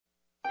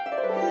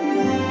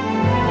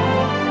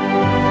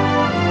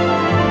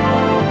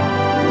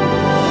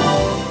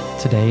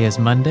Today is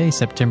Monday,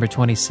 September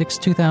 26,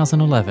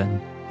 2011,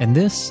 and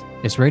this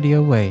is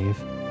Radio Wave.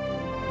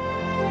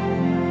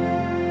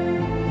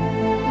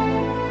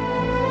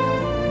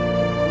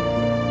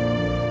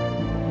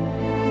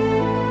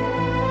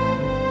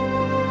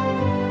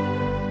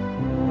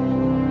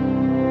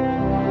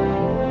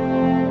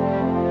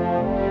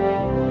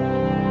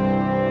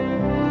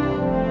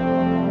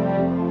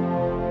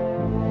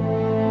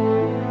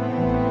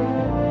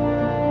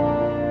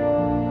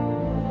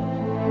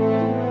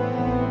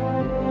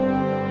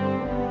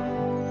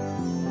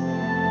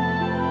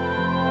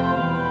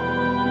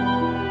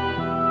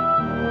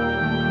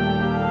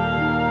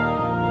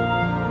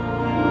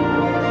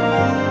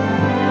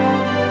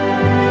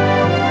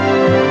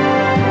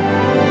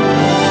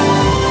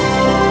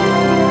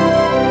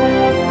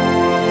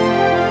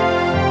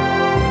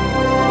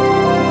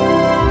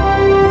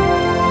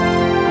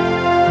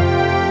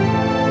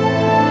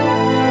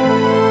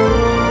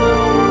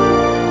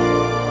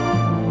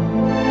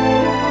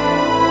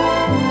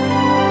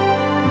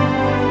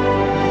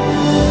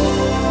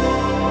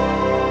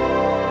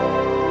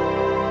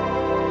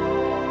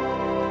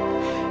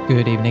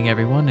 Good evening,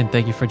 everyone, and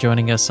thank you for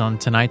joining us on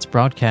tonight's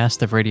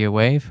broadcast of Radio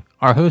Wave.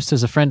 Our host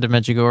is a friend of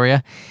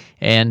Medjugorje,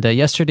 and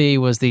yesterday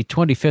was the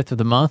 25th of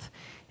the month,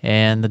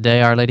 and the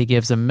day Our Lady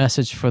gives a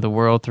message for the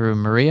world through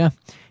Maria.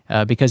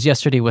 Because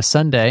yesterday was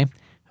Sunday,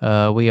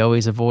 we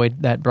always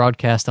avoid that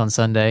broadcast on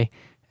Sunday,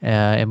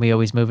 and we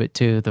always move it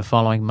to the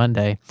following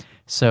Monday.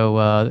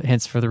 So,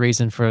 hence for the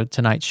reason for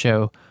tonight's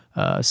show.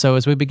 So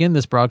as we begin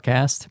this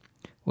broadcast,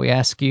 we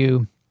ask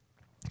you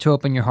to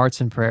open your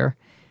hearts in prayer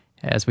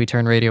as we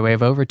turn Radio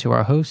Wave over to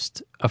our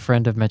host, a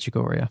friend of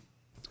Medjugorje.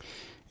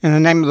 In the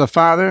name of the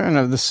Father, and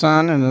of the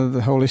Son, and of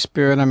the Holy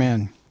Spirit,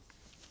 Amen.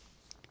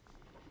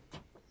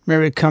 May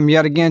we come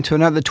yet again to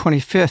another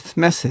 25th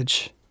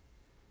message.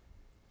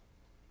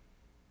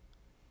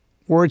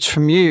 Words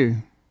from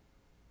you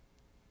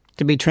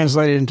to be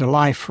translated into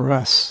life for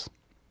us,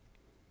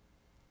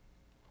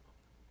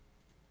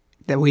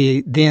 that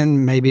we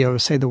then may be able to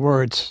say the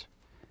words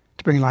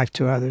to bring life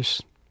to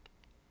others.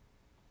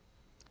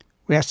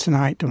 We ask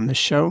tonight on this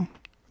show,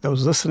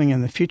 those listening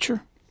in the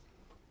future,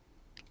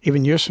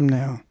 even years from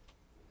now,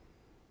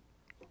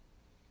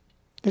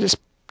 let us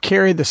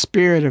carry the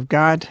Spirit of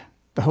God,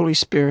 the Holy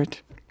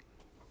Spirit,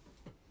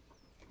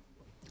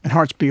 and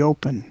hearts be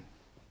open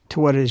to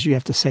what it is you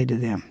have to say to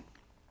them.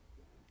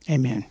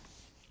 Amen.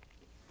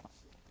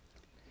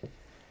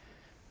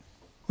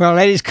 Well,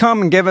 ladies,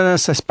 come and given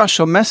us a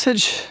special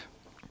message.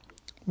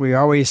 We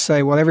always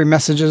say, well, every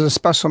message is a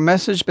special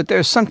message, but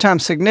there's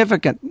sometimes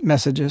significant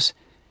messages.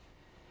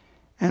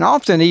 And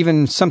often,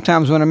 even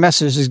sometimes when a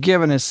message is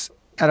given, it's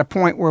at a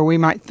point where we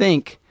might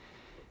think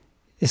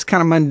it's kind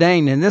of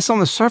mundane. And this on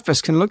the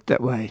surface can look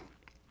that way.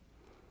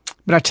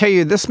 But I tell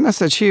you, this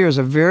message here is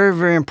a very,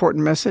 very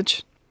important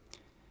message.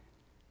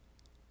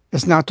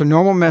 It's not the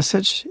normal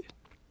message.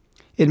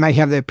 It may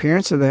have the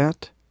appearance of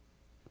that.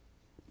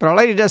 But Our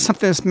Lady does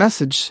something in this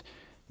message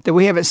that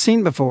we haven't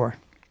seen before.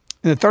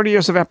 In the 30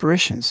 years of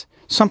apparitions,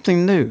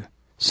 something new,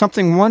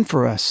 something won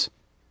for us,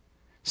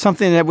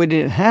 something that we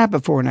didn't have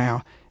before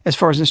now, as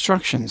far as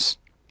instructions.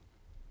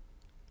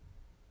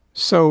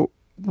 So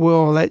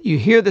we'll let you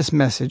hear this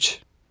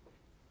message,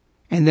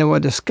 and then we'll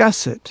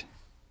discuss it.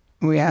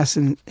 And we ask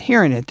in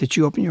hearing it that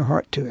you open your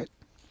heart to it.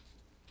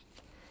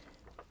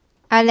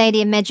 Our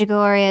Lady of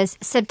Medjugorje's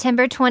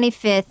September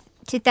 25th,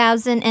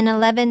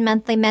 2011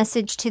 monthly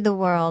message to the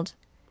world.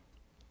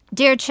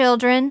 Dear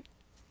children,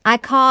 I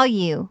call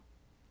you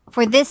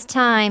for this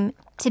time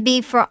to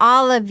be for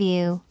all of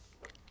you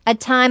a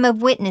time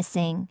of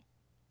witnessing.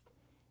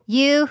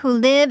 You who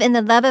live in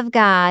the love of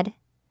God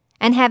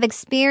and have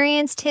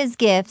experienced His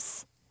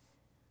gifts,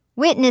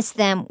 witness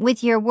them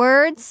with your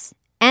words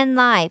and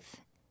life,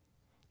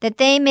 that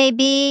they may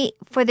be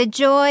for the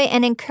joy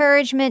and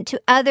encouragement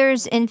to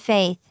others in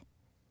faith.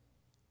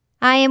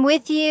 I am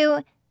with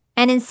you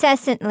and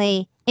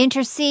incessantly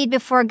intercede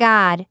before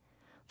God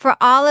for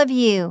all of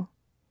you,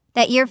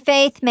 that your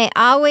faith may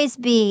always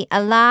be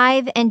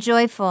alive and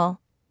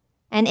joyful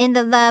and in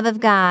the love of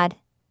God.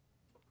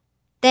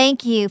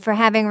 Thank you for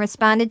having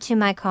responded to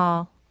my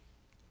call.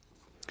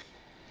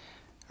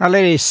 Our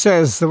Lady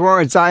says the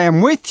words, I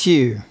am with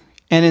you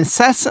and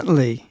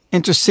incessantly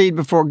intercede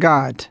before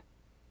God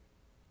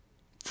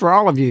for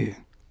all of you.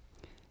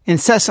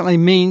 Incessantly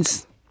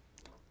means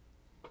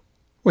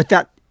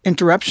without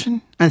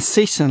interruption,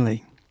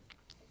 unceasingly.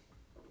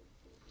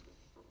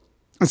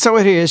 And so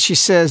it is, she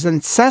says,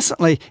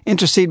 incessantly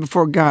intercede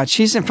before God.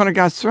 She's in front of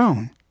God's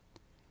throne.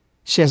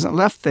 She hasn't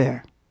left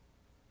there.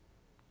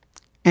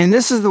 And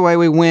this is the way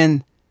we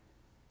win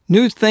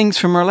new things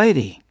from Our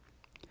Lady,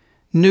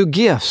 new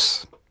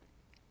gifts.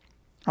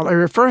 Our Lady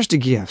refers to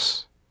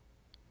gifts.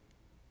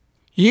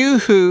 You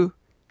who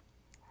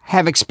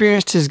have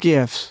experienced His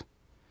gifts,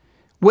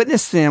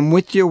 witness them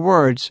with your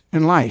words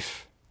and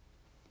life.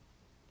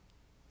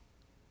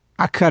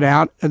 I cut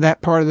out of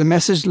that part of the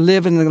message,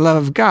 live in the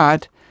love of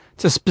God,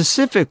 to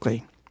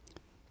specifically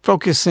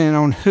focus in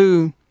on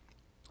who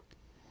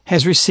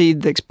has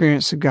received the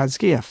experience of God's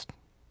gift.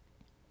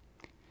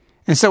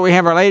 And so we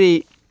have Our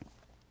Lady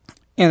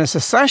in a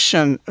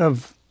succession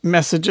of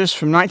messages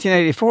from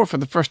 1984. For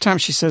the first time,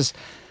 she says,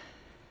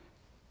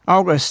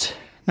 August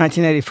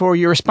 1984,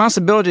 your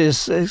responsibility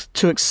is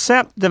to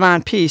accept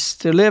divine peace,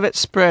 to live it,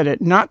 spread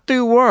it, not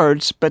through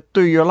words, but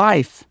through your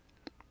life.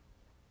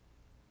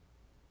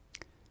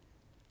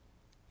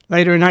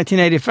 Later in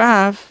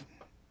 1985,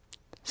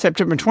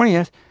 September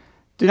 20th,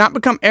 do not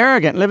become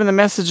arrogant, living the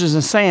messages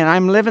and saying,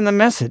 I'm living the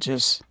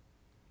messages.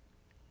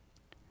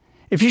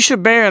 If you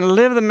should bear and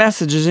live the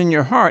messages in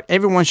your heart,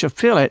 everyone shall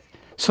feel it,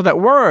 so that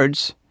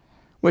words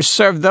which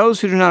serve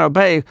those who do not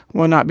obey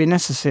will not be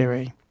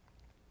necessary.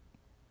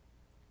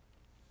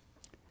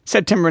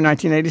 September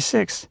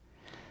 1986.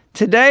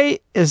 Today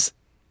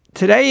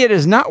it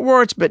is not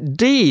words but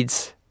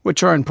deeds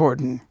which are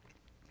important.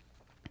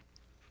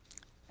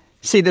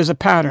 See, there's a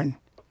pattern.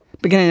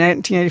 Beginning in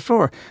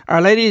 1984,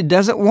 Our Lady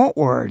doesn't want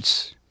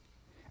words.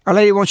 Our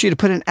Lady wants you to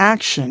put in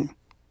action.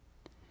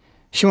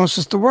 She wants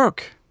us to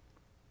work.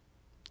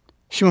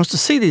 She wants to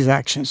see these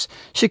actions.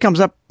 She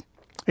comes up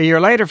a year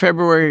later,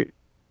 February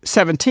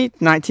 17th,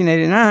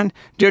 1989.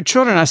 Dear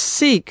children, I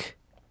seek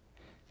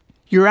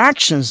your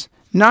actions,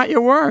 not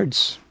your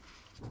words.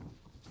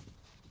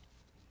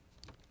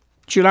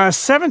 July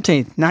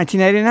 17th,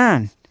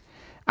 1989.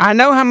 I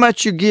know how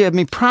much you give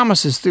me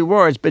promises through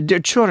words, but dear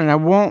children, I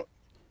want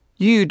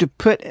you to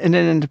put it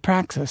into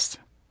practice.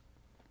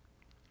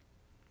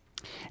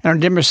 And on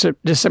December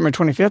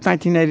 25th,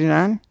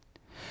 1989,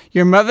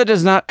 your mother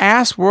does not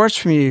ask words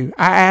from you.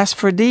 I ask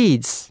for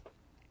deeds.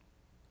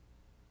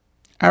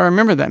 I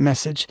remember that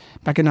message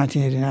back in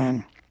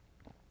 1989.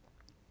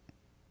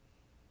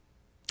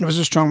 It was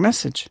a strong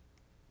message.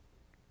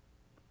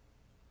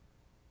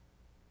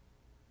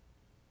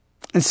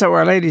 And so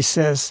Our Lady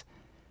says,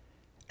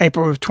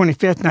 April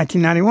 25th,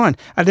 1991,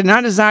 I did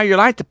not desire your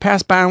light to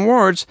pass by in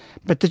words,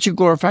 but that you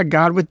glorify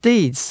God with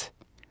deeds.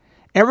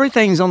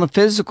 Everything's on the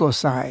physical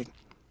side.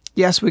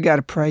 Yes, we got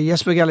to pray.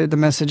 Yes, we got to leave the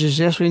messages.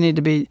 Yes, we need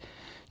to be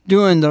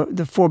doing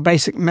the four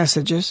basic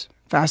messages: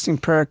 fasting,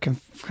 prayer,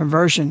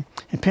 conversion,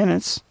 and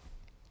penance,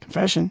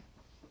 confession.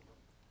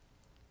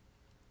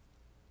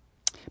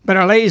 But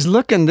Our Lady's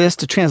looking this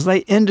to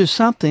translate into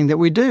something that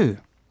we do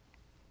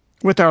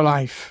with our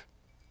life.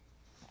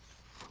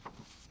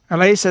 Our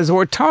Lady says the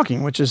word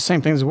talking, which is the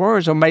same thing as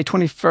words, on May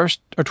 21st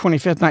or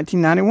 25th,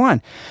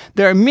 1991.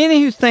 There are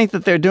many who think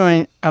that they're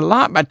doing a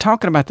lot by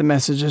talking about the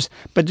messages,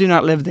 but do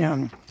not live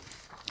them.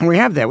 And we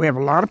have that. We have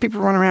a lot of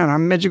people running around.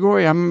 I'm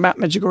Medjugorje. I'm about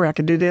Medjugorje. I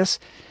can do this.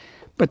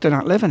 But they're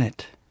not living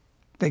it.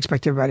 They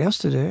expect everybody else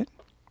to do it.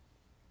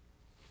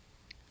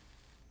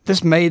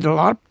 This made a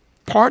lot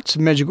of parts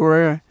of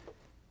Medjugorje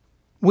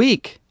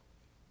weak.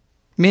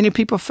 Many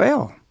people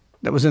fell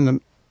that was in the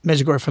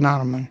Medjugorje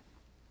phenomenon.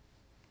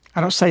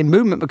 I don't say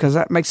movement because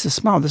that makes it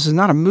small. This is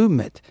not a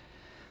movement.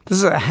 This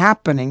is a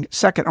happening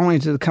second only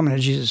to the coming of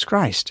Jesus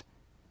Christ.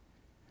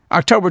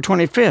 October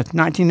 25th,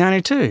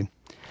 1992.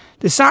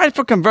 Decide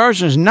for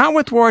conversions not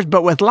with words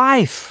but with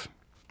life.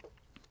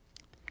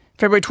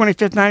 February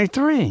 25th,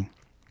 93.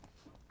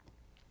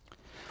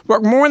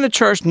 Work more in the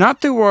church not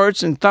through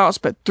words and thoughts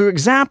but through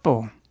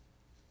example.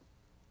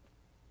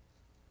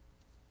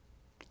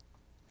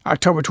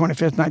 October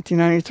 25th,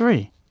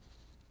 1993.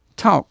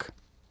 Talk.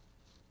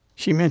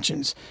 She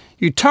mentions,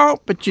 you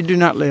talk, but you do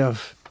not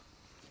live.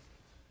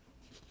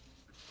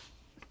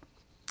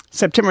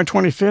 September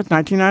 25th,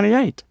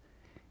 1998.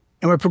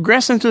 And we're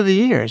progressing through the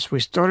years. We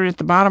started at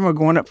the bottom. We're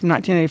going up from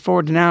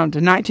 1984 to now to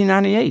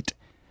 1998.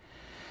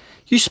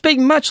 You speak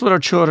much, little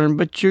children,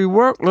 but you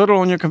work little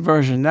on your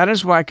conversion. That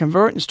is why I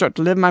convert and start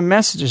to live my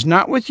messages,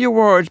 not with your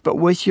words, but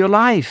with your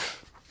life.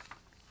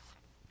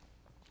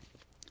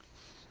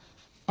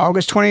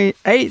 August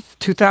 28th,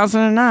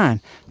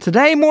 2009.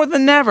 Today more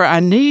than ever, I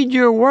need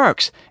your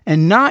works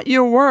and not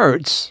your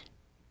words.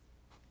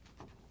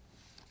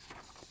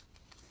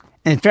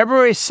 And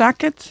February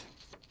 2nd,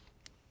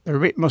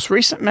 the most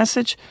recent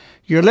message,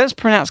 your lips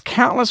pronounce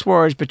countless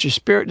words, but your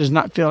spirit does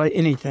not feel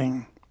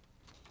anything.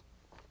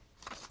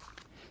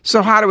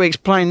 So how do we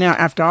explain now,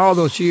 after all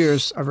those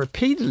years of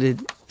repeatedly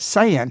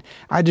saying,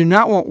 I do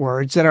not want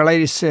words, that Our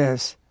Lady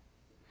says,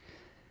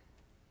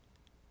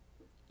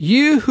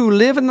 you who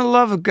live in the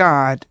love of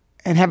God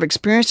and have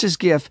experienced His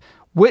gift,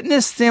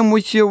 witness them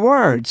with your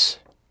words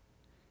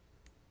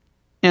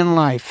in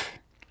life.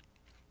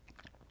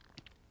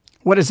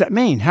 What does that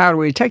mean? How do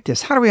we take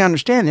this? How do we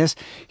understand this?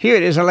 Here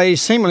it is, Our Lady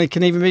seemingly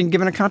can even be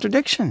given a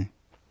contradiction.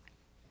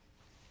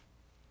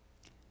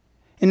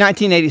 In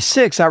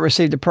 1986, I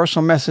received a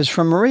personal message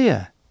from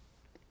Maria,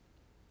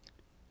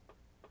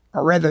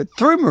 or rather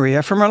through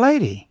Maria from Our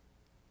Lady.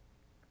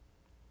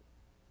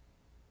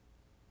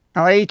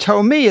 Our Lady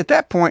told me at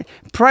that point,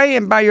 pray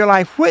and by your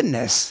life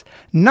witness,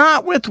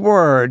 not with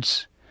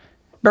words,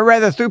 but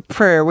rather through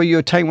prayer will you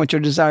attain what your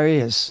desire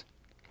is.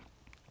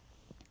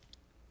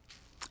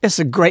 It's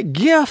a great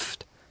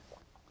gift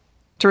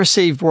to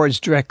receive words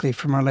directly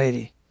from Our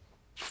Lady,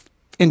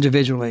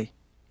 individually.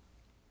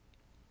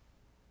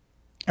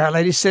 Our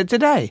Lady said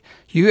today,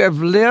 you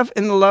have lived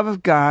in the love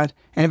of God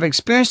and have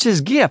experienced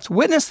His gift.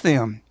 Witness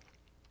them.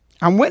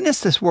 I'm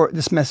witness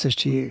this message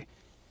to you.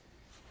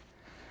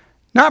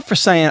 Not for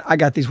saying I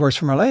got these words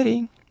from Our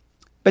Lady,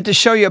 but to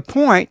show you a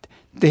point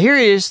that here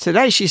it is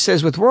today, she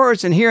says with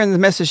words, and here in the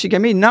message she gave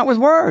me, not with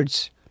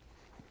words.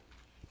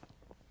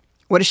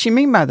 What does she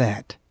mean by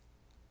that?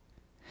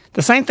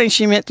 The same thing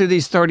she meant through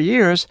these 30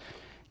 years,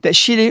 that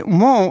she didn't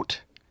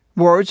want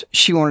words,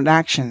 she wanted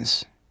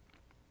actions.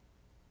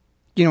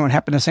 You know what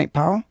happened to St.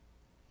 Paul?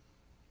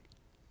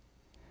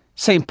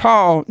 St.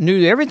 Paul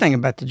knew everything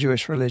about the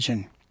Jewish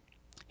religion.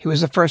 He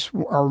was the first,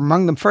 or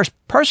among the first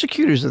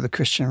persecutors of the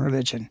Christian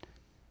religion.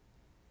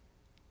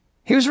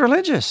 He was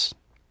religious.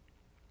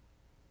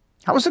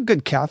 I was a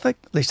good Catholic,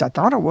 at least I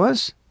thought I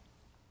was.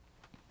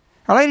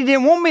 Our Lady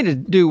didn't want me to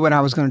do what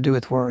I was going to do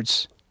with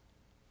words.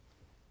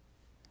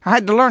 I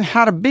had to learn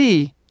how to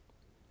be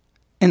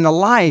in the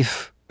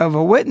life of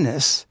a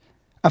witness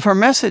of her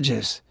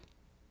messages,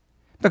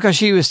 because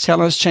she was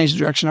telling us to change the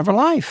direction of her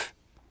life.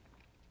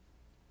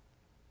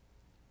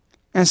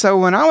 And so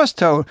when I was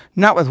told,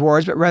 not with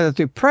words, but rather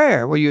through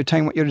prayer, will you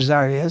attain what your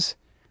desire is?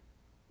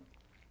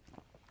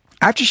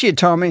 After she had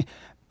told me,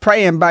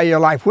 pray and by your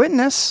life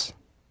witness,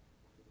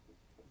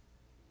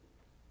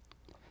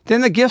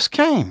 then the gifts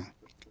came.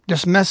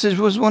 This message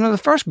was one of the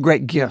first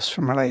great gifts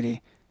from Our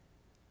Lady,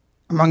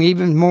 among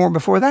even more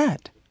before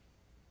that.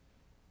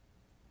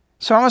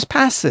 So I was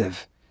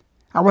passive.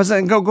 I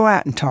wasn't going to go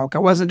out and talk. I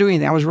wasn't doing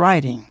anything. I was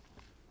writing.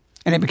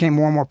 And it became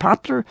more and more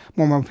popular.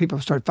 More and more people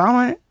started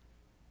following it.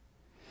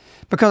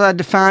 Because I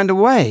defined a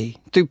way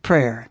through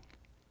prayer.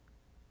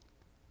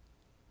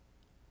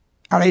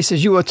 Our Lady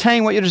says, you will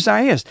attain what your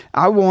desire is.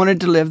 I wanted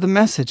to live the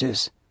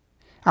messages.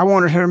 I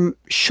wanted her to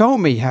show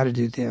me how to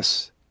do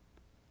this.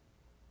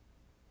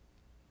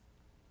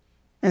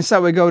 And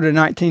so we go to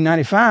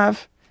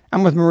 1995.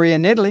 I'm with Maria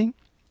in Italy.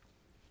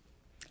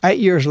 8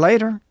 years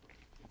later,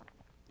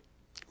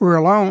 we're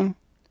alone.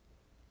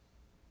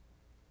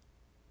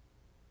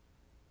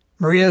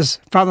 Maria's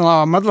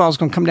father-in-law and mother-in-law is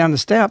going to come down the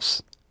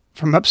steps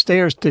from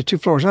upstairs to 2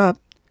 floors up.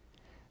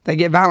 They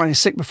get violently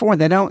sick before,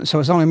 they don't. So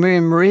it's only me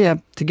and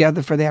Maria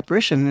together for the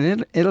apparition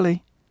in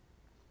Italy.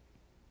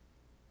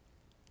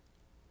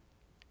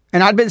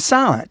 And I'd been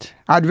silent.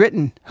 I'd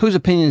written Whose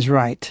Opinion is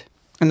Right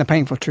and the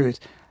Painful Truth.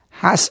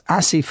 I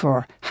see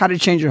for How to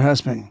Change Your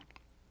Husband.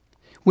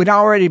 We'd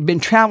already been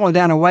traveling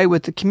down a way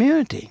with the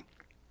community.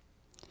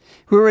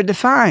 We were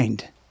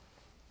defined.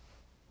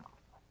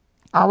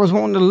 I was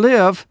wanting to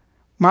live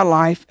my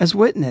life as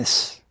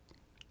witness.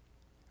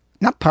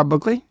 Not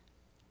publicly,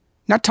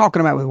 not talking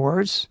about with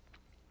words,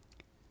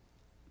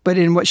 but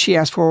in what she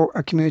asked for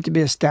a community to be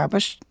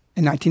established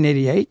in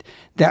 1988,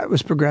 that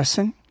was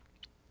progressing.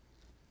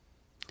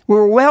 We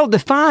were well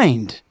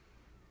defined.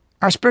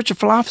 Our spiritual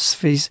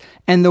philosophies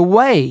and the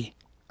way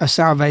of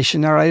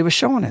salvation that Our Lady was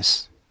showing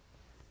us.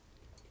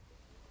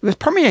 It was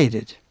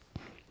permeated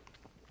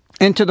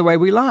into the way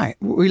we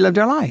lived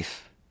our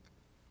life.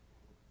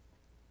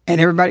 And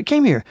everybody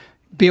came here,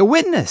 be a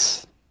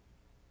witness.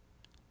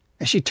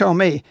 As she told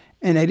me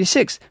in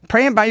 86,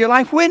 praying by your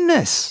life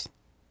witness.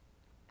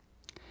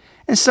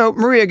 And so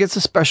Maria gets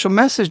a special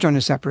message during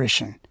this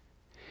apparition.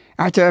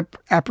 After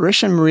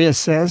apparition, Maria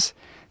says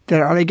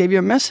that Our Lady gave you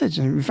a message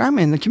and your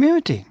family in the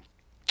community.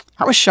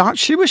 I was shocked.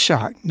 She was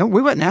shocked. No,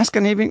 we wasn't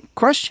asking any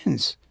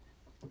questions.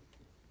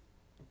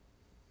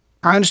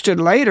 I understood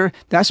later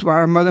that's why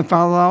our mother and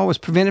father-in-law was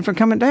prevented from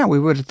coming down. We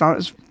would have thought it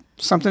was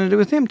something to do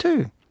with them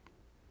too.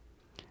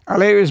 Our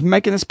Lady was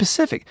making it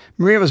specific.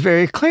 Maria was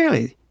very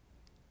clearly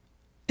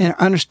in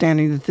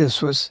understanding that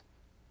this was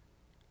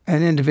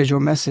an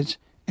individual message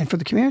and for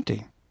the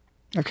community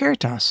of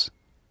Caritas.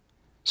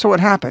 So what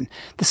happened?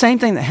 The same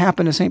thing that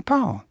happened to St.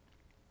 Paul.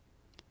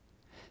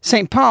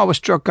 St. Paul was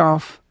struck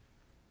off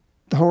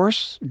the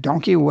horse,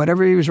 donkey,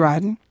 whatever he was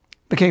riding,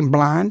 became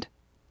blind,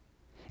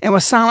 and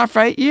was silent for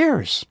 8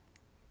 years.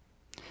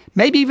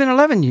 Maybe even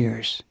 11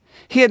 years.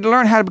 He had to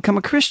learn how to become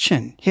a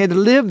Christian. He had to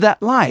live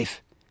that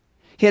life.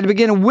 He had to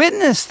begin to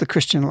witness the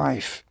Christian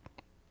life.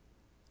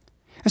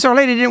 And so Our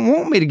Lady didn't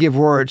want me to give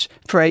words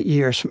for 8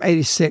 years, from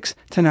 86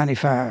 to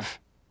 95.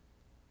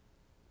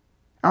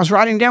 I was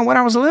writing down what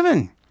I was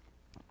living.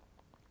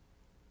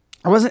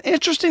 I wasn't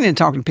interested in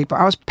talking to people.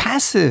 I was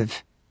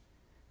passive.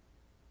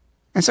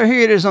 And so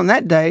here it is on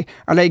that day,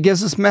 Our Lady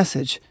gives this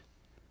message.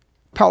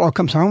 Paulo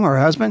comes home, her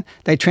husband.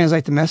 They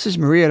translate the message.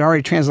 Maria had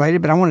already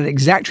translated, but I wanted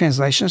exact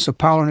translation, so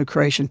Paulo knew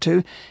Croatian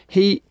too.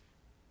 He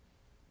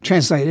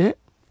translated it.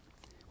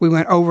 We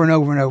went over and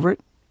over and over it.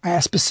 I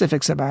asked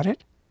specifics about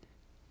it.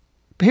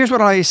 But here's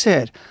what Our Lady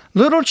said.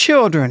 Little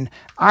children,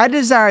 I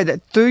desire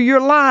that through your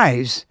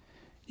lives,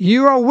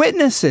 you are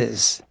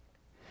witnesses,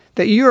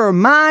 that you are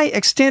my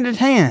extended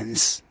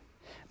hands,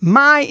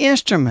 my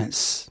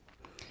instruments.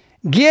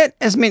 Get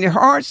as many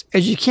hearts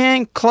as you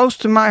can close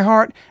to my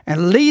heart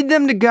and lead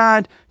them to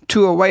God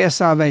to a way of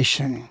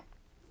salvation.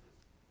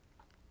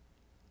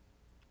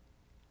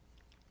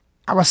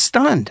 I was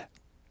stunned.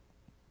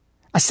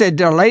 I said,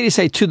 did Our Lady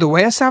say to the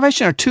way of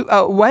salvation or to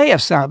a way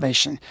of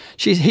salvation?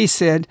 He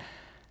said,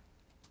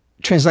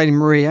 translating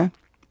Maria,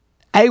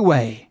 a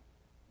way,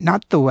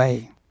 not the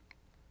way.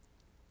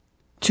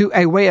 to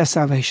a way of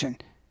salvation.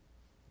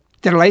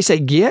 Did a lady say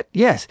get?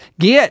 Yes.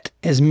 Get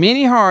as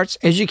many hearts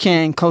as you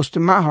can close to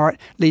my heart.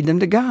 Lead them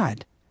to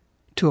God,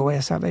 to a way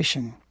of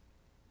salvation.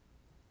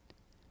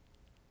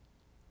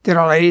 Did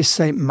our lady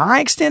say, my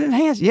extended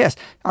hands? Yes.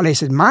 Our lady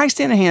said, my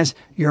extended hands,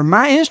 you're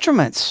my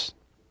instruments.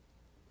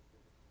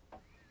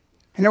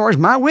 In other words,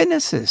 my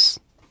witnesses.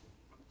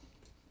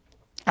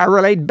 I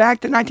relayed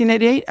back to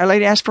 1988. Our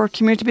lady asked for a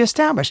community to be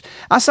established.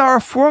 I saw a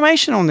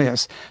formation on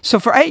this. So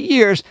for 8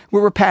 years,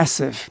 we were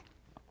passive.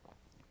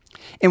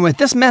 And with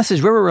this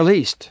message, we were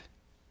released.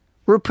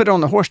 We were put on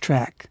the horse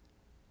track.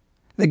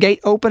 The gate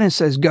opened and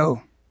says,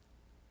 go.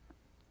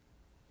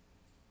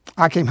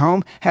 I came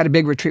home, had a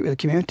big retreat with the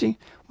community,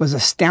 was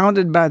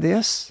astounded by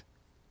this,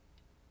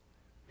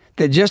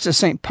 that just as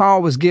St.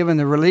 Paul was given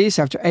the release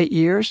after 8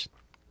 years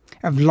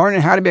of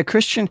learning how to be a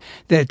Christian,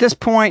 that at this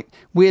point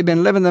we had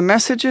been living the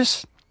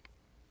messages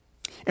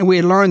and we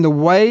had learned the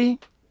way,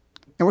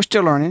 and we're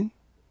still learning,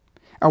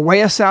 a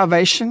way of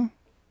salvation.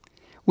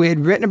 We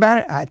had written about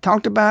it. I had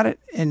talked about it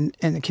in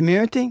the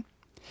community.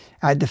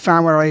 I had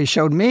defined what Our Lady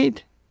showed me,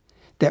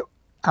 that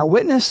our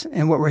witness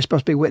and what we're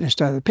supposed to be witness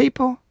to other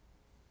people.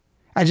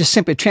 I just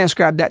simply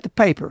transcribed that to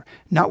paper,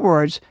 not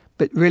words,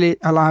 but really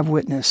a live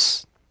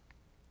witness.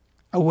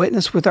 A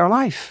witness with our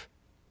life.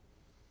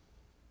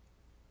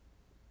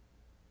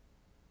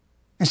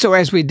 And so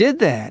as we did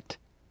that,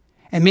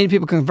 and many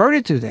people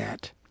converted to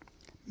that,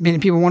 many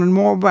people wanted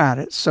more about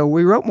it, so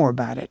we wrote more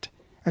about it.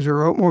 As we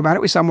wrote more about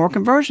it, we saw more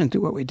conversion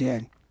through what we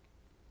did.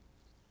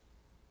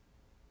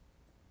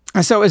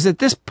 And so it's at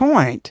this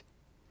point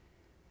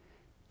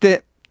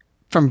that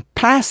from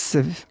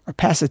passive or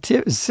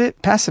passivity,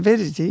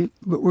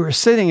 we were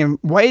sitting and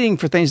waiting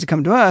for things to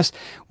come to us,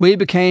 we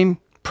became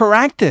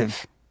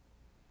proactive.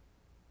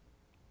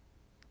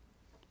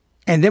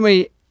 And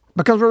then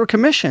because we were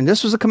commissioned,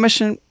 this was a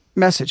commission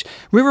message,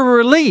 we were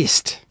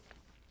released.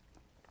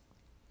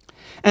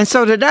 And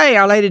so today,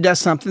 Our Lady does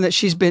something that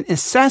she's been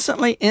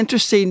incessantly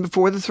interceding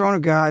before the throne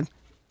of God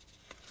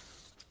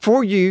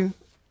for you,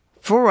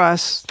 for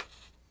us,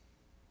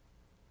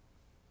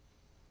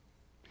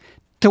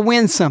 to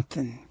win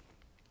something.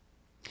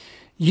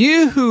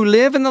 You who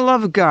live in the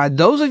love of God,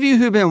 those of you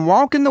who've been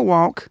walking the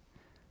walk,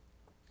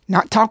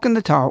 not talking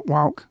the talk,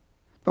 walk,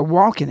 but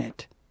walking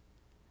it.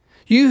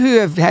 You who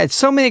have had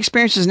so many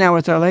experiences now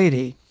with Our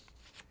Lady's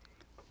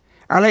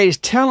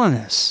telling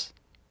us,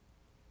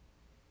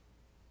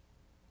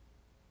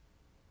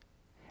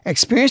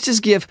 experience this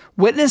gift,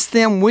 witness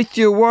them with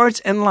your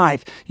words and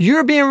life.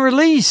 You're being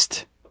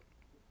released.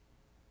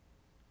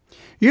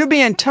 You're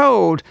being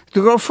told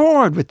to go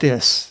forward with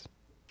this.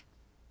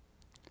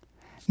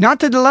 Not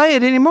to delay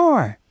it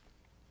anymore.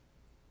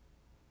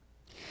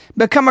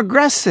 Become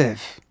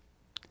aggressive.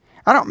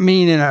 I don't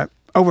mean in an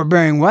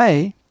overbearing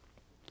way,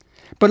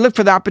 but look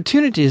for the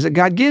opportunities that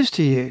God gives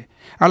to you.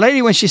 Our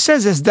Lady, when she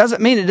says this,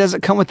 doesn't mean it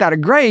doesn't come without a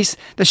grace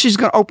that she's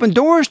going to open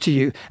doors to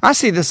you. I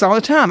see this all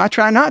the time. I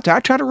try not to. I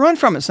try to run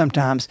from it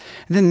sometimes.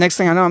 And then the next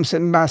thing I know, I'm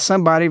sitting by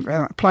somebody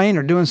playing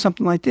or doing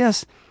something like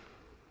this.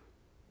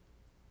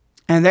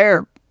 And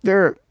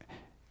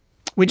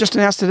we just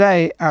announced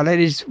today, Our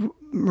Lady's,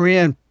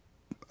 Maria and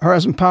her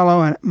husband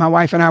Paulo and my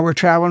wife and I were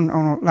traveling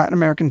on a Latin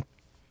American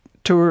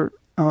tour,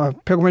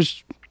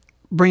 pilgrimage,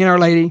 bringing Our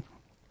Lady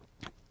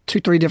to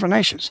 3 different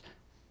nations.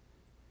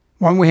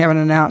 One we haven't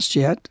announced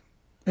yet.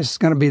 It's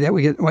going to be there.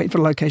 We waiting for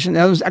the location. The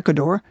other is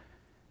Ecuador.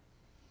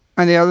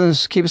 And the other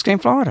is Key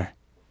Biscayne, Florida.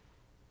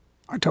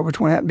 October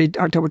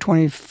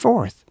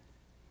 24th.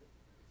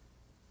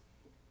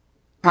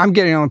 I'm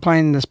getting on a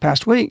plane this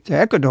past week to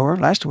Ecuador,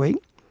 last week.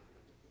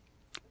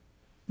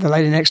 The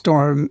lady next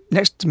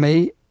to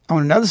me,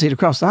 on another seat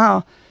across the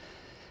aisle,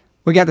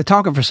 we got to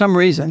talking for some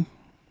reason.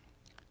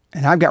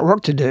 And I've got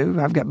work to do.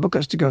 I've got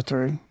booklets to go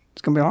through.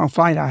 It's going to be a long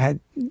flight. I had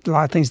a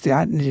lot of things that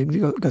I needed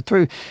to go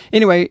through.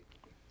 Anyway,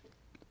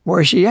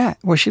 where is she at?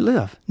 Where she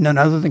live? None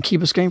other than Key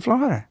Biscayne,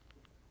 Florida.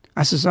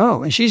 I says,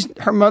 oh, and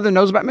her mother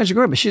knows about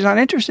Medjugorje, but she's not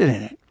interested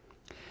in it.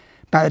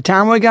 By the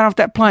time we got off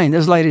that plane,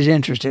 this lady's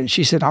interested. And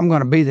she said, I'm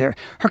going to be there.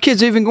 Her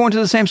kid's even going to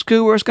the same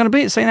school where it's going to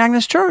be at St.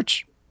 Agnes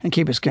Church in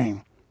Key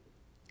Biscayne.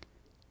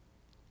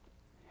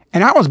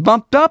 And I was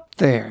bumped up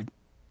there.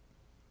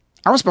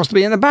 I was supposed to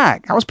be in the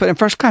back. I was put in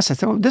first class. I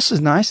thought, oh, this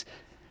is nice.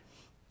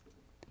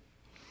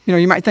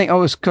 You might think,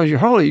 oh, it's because you're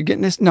holy, you're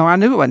getting this. No, I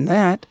knew it wasn't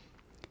that.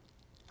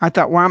 I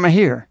thought, why am I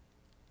here?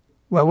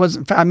 Well, it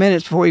wasn't 5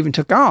 minutes before we even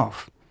took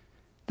off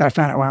that I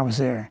found out why I was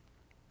there.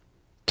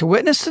 To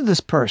witness to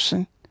this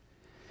person,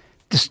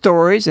 the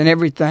stories and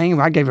everything.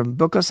 I gave her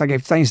booklets. I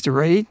gave things to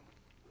read.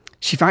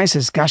 She finally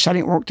says, gosh, I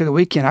didn't work through the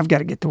weekend. I've got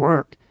to get to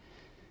work.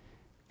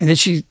 And then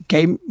she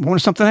wanted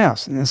something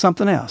else, and then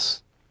something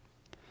else.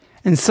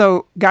 And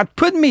so God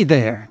put me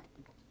there.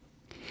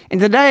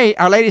 And today,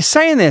 Our Lady's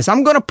saying this,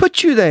 I'm going to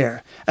put you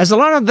there. There's a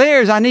lot of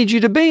theirs I need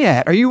you to be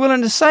at. Are you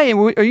willing to say,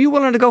 are you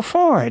willing to go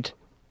forward?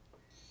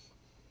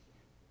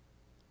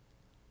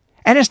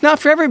 And it's not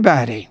for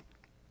everybody.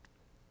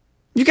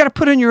 You got to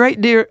put in your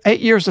 8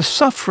 years of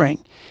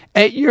suffering,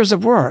 8 years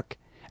of work,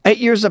 8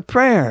 years of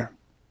prayer.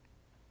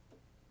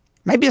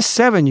 Maybe it's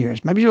 7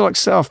 years. Maybe you'll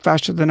excel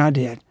faster than I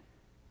did.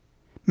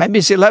 Maybe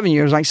it's 11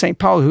 years like St.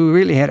 Paul, who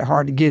really had it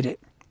hard to get it.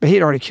 But he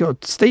had already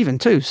killed Stephen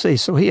too, see,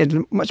 so he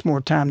had much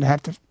more time to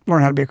have to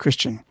learn how to be a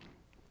Christian.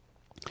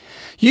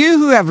 You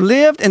who have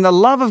lived in the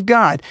love of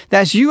God,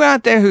 that's you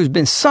out there who's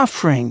been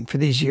suffering for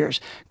these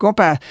years. Go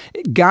by,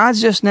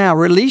 God's just now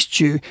released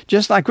you,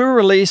 just like we were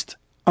released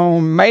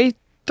on May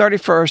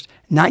 31st,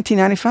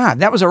 1995.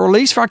 That was a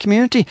release for our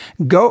community.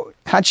 Go,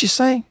 how'd she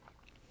say?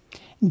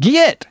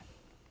 Get.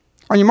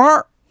 On your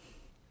mark,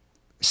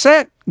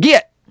 set,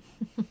 get.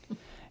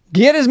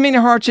 Get as many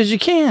hearts as you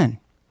can.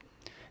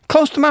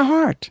 Close to my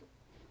heart.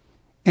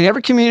 And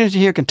every community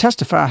here can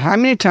testify how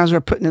many times we're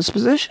put in this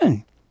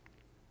position.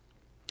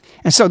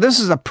 And so this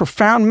is a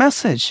profound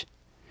message.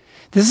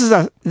 This is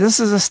a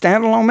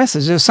standalone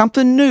message. There's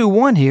something new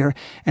won here.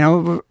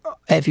 And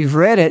if you've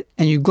read it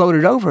and you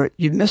gloated over it,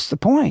 you've missed the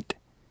point.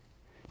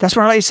 That's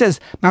why Our Lady says,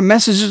 my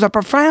messages are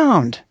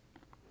profound.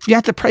 You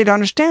have to pray to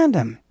understand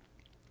them.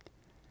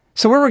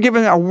 So we were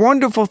given a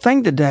wonderful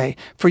thing today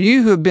for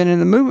you who have been in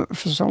the movement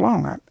for so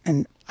long.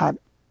 And I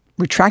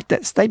retract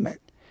that statement.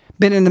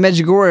 Been in the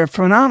Medjugorje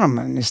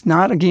phenomenon. It's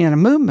not, again, a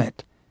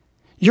movement.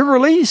 You're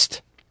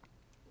released.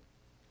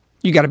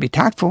 You got to be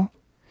tactful.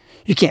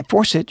 You can't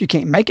force it. You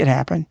can't make it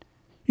happen.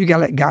 You got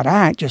to let God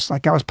act, just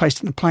like I was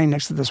placed in the plane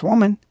next to this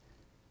woman.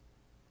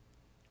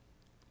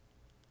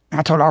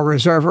 I told her I'll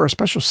reserve her a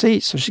special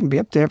seat so she can be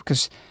up there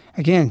because,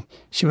 again,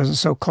 she wasn't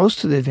so close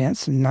to the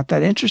events and not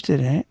that interested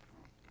in it.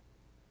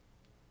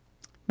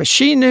 But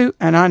she knew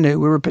and I knew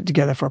we were put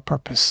together for a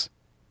purpose.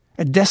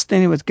 A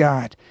destiny with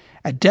God.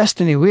 A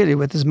destiny really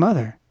with his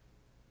mother.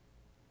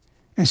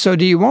 And so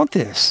do you want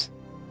this?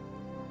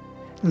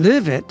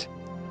 Live it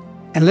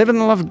and live in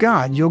the love of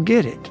God. You'll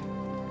get it.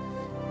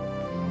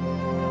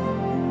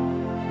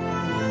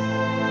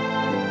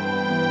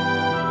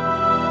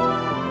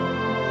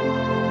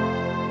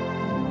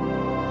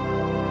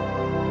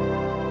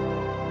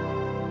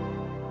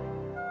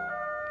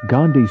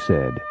 Gandhi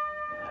said,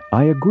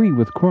 I agree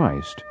with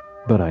Christ,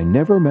 but I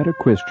never met a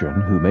Christian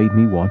who made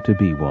me want to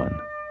be one.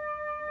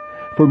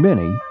 For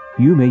many,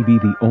 you may be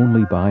the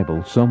only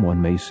Bible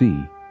someone may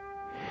see.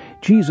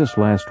 Jesus'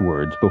 last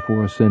words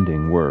before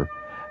ascending were,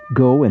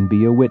 Go and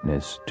be a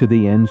witness to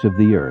the ends of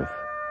the earth.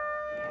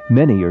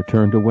 Many are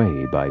turned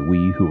away by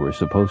we who are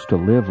supposed to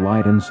live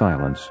light in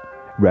silence,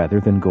 rather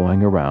than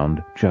going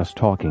around just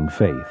talking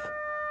faith.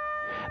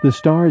 The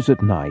stars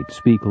at night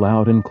speak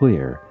loud and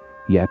clear,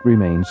 yet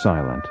remain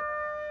silent.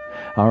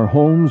 Our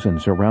homes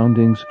and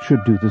surroundings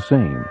should do the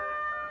same.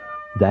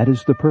 That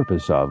is the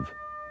purpose of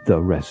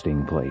the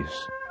resting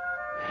place.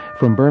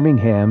 From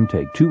Birmingham,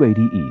 take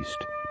 280 east,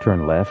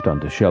 turn left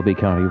onto Shelby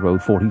County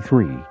Road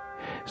 43,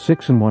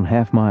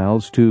 6½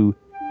 miles to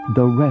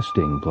the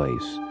resting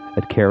place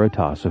at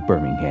Caritas of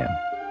Birmingham,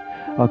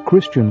 a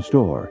Christian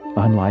store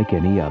unlike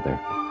any other.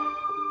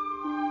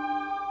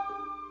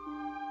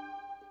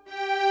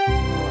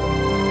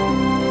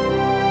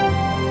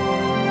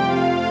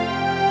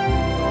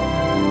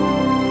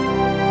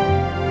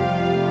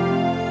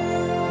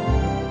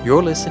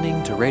 You're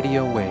listening to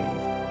Radio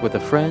Wave with a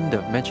Friend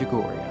of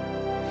Medjugorje.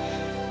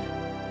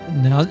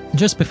 Now,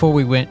 just before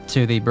we went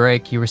to the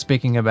break, you were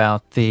speaking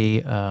about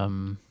the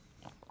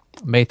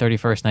May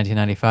 31st,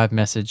 1995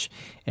 message,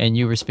 and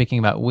you were speaking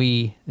about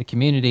we, the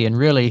community, and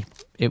really,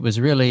 it was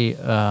really,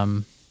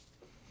 Our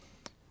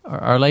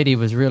Lady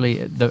was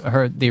really,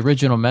 the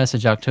original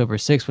message, October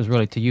 6th, was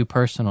really to you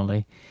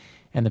personally,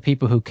 and the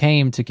people who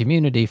came to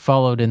community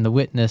followed in the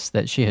witness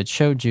that she had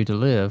showed you to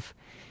live.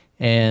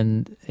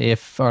 And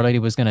if Our Lady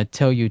was going to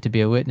tell you to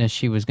be a witness,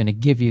 she was going to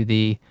give you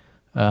the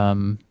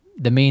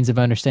means of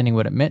understanding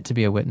what it meant to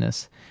be a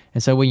witness.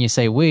 And so when you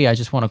say we, I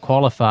just want to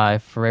qualify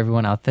for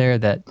everyone out there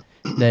that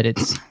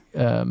it's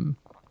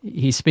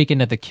he's speaking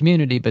to the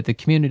community, but the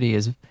community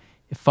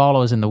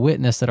follows in the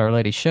witness that Our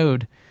Lady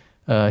showed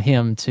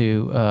him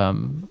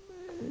to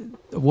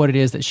what it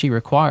is that she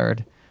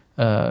required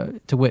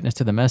to witness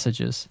to the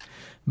messages.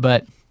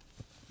 But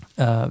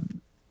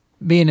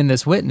being in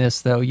this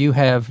witness, though, you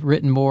have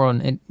written more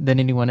than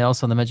anyone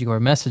else on the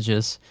Medjugorje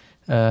messages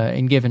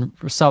and given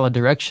solid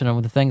direction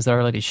on the things that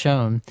Our Lady's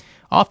shown.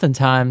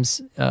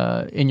 Oftentimes,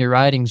 in your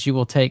writings, you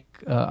will take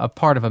a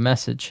part of a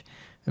message,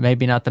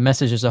 maybe not the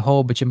message as a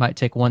whole, but you might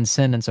take one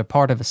sentence or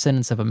part of a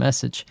sentence of a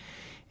message.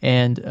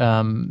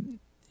 And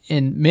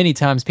many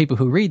times people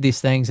who read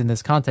these things in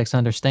this context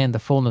understand the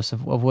fullness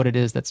of what it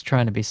is that's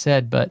trying to be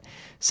said. But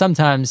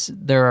sometimes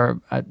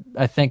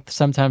I think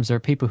sometimes there are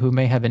people who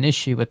may have an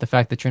issue with the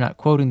fact that you're not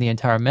quoting the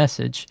entire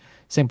message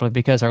simply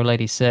because Our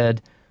Lady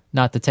said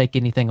not to take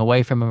anything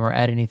away from them or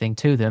add anything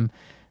to them.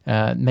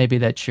 Maybe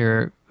that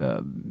you're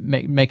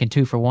making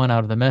two for one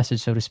out of the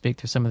message, so to speak,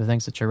 through some of the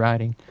things that you're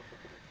writing.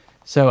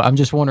 So I'm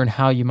just wondering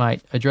how you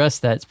might address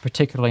that,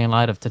 particularly in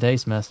light of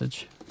today's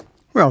message.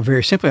 Well,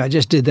 very simply, I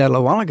just did that a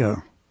little while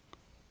ago.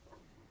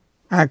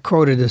 I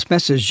quoted this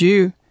message,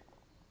 you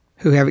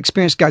who have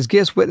experienced God's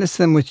gifts, witness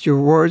them with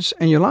your words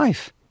and your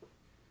life.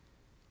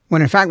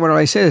 When in fact what Our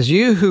Lady says,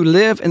 you who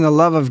live in the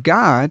love of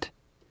God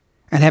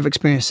and have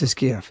experienced this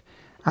gift.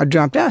 I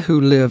dropped out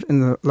who live in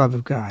the love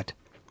of God.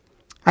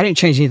 I didn't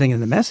change anything in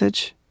the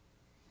message,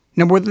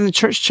 no more than the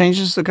church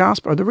changes the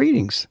gospel or the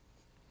readings.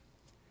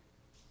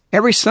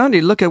 Every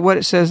Sunday, look at what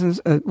it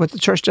says, what the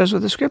church does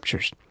with the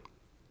scriptures.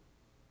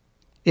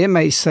 It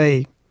may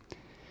say,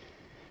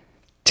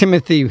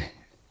 Timothy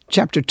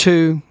chapter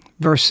 2,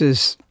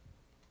 verses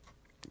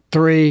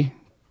 3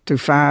 through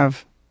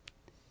 5,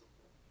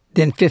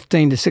 then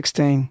 15 to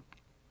 16,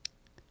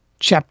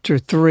 chapter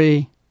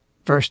 3,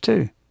 verse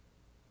 2.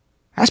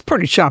 That's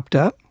pretty chopped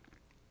up.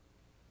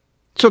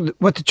 So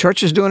what the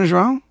church is doing is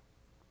wrong?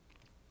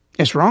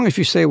 It's wrong if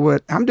you say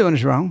what I'm doing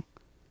is wrong.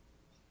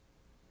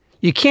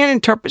 You can't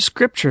interpret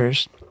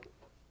scriptures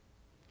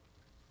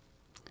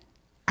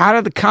out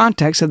of the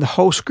context of the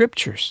whole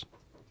scriptures.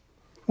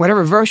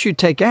 Whatever verse you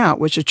take out,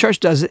 which the church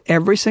does it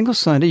every single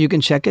Sunday, you can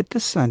check it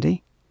this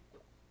Sunday.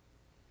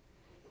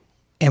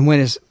 And when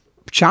it's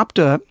chopped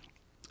up,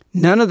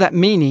 none of that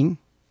meaning,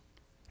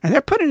 and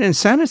they're putting it in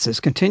sentences,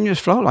 continuous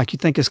flow, like you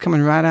think it's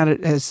coming right out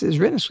as is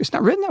written. It's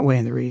not written that way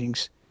in the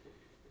readings.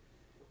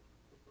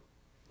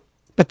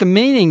 But the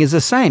meaning is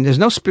the same. There's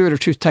no spirit of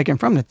truth taken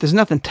from it. There's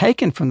nothing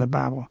taken from the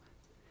Bible.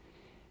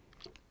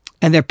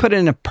 And they're put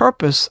in a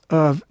purpose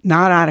of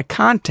not out of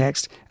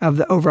context of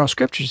the overall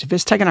scriptures. If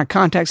it's taken out of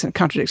context and it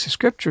contradicts the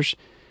scriptures,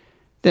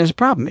 there's a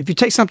problem. If you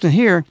take something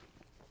here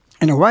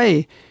in a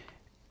way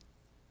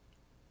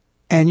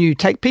and you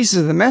take pieces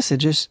of the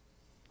messages,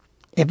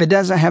 if it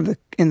doesn't have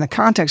in the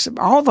context of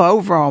all the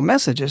overall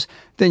messages,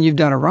 then you've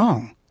done it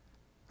wrong.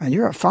 And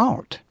you're at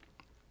fault.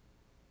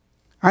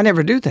 I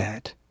never do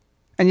that.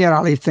 And yet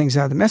I leave things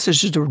out of the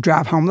messages to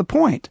drive home the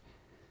point.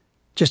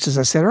 Just as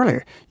I said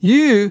earlier,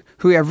 you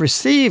who have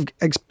received,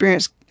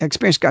 experienced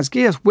God's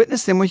gifts,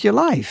 witness them with your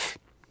life.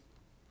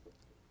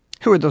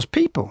 Who are those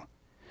people?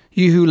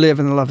 You who live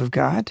in the love of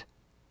God.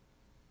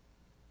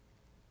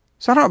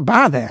 So I don't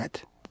buy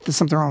that. There's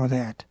something wrong with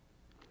that.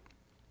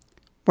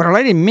 What Our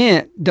Lady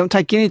meant, don't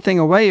take anything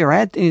away or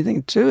add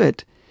anything to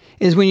it,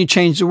 is when you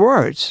change the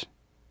words.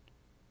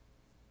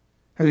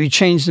 Or you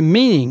change the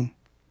meaning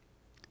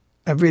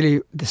of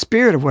really the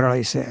spirit of what Our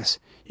Lady says.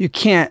 You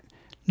can't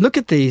look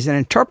at these and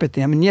interpret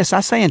them. And yes, I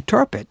say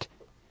interpret,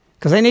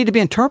 because they need to be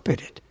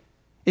interpreted.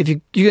 If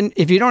you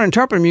don't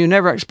interpret them, you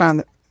never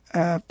find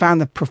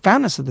the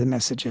profoundness of the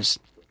messages.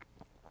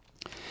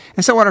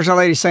 And so what is Our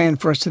Lady saying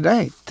for us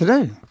today to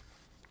do?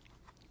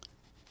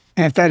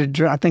 And if that, I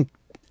don't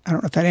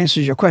know if that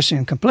answers your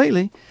question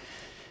completely,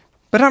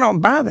 but I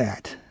don't buy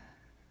that.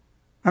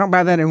 I don't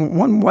buy that in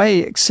one way,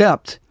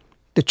 except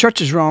the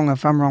church is wrong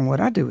if I'm wrong what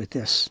I do with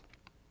this.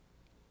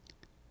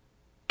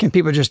 Can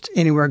people just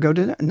anywhere go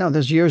to that? No,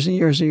 there's years and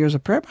years and years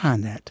of prayer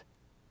behind that.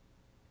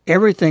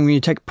 Everything, when you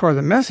take part of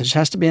the message,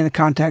 has to be in the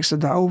context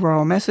of the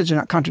overall message and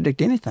not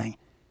contradict anything.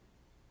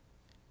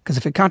 Because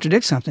if it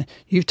contradicts something,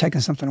 you've taken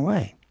something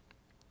away.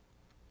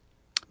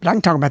 But I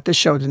can talk about this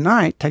show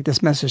tonight, take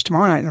this message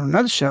tomorrow night on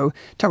another show,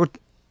 talk about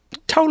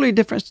totally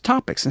different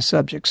topics and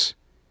subjects.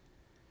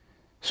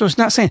 So it's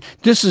not saying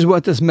this is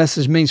what this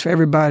message means for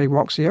everybody who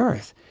walks the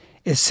earth.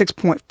 It's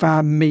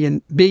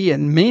 6.5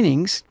 billion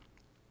meanings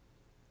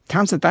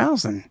times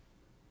 1,000.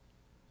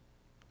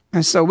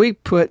 And so we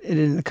put it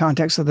in the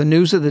context of the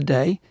news of the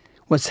day,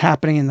 what's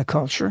happening in the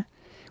culture.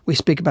 We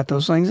speak about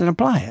those things and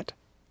apply it.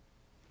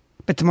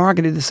 But tomorrow I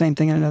can do the same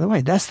thing in another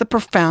way. That's the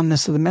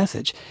profoundness of the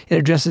message. It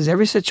addresses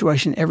every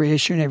situation, every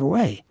issue, in every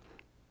way.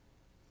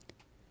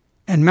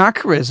 And my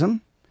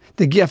charism,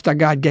 the gift that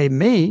God gave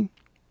me,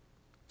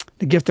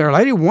 the gift that Our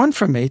Lady won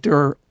from me through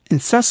her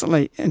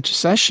incessantly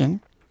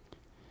intercession,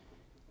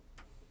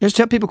 is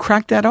to help people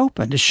crack that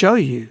open, to show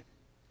you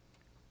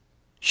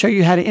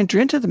how to enter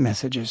into the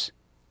messages.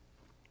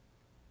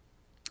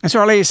 And so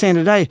Our Lady is saying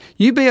today,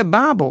 you be a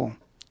Bible.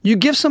 You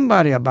give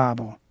somebody a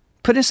Bible.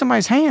 Put it in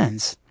somebody's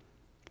hands.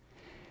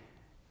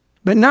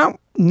 But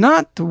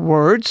not the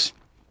words.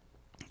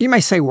 You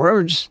may say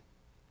words,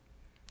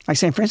 like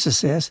St. Francis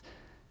says,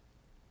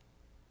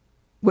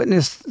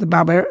 witness the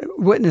Bible,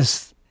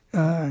 witness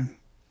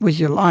with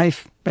your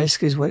life,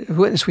 basically is what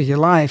witness with your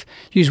life,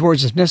 use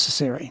words as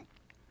necessary.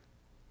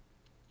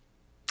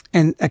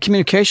 And a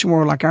communication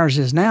world like ours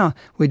is now,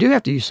 we do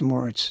have to use some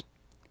words.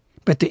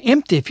 But they're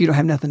empty if you don't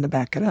have nothing to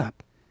back it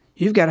up.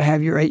 You've got to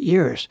have your 8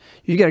 years.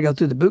 You've got to go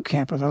through the boot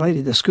camp of Our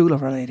Lady, the school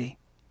of Our Lady.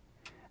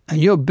 And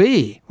you'll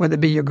be, whether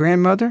it be your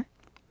grandmother,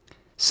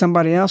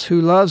 somebody else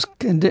who loves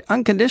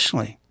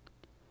unconditionally,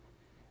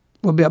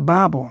 will be a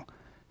Bible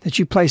that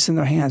you place in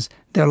their hands.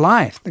 Their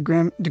life, the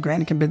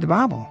granny can be the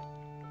Bible,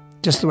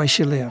 just the way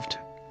she lived.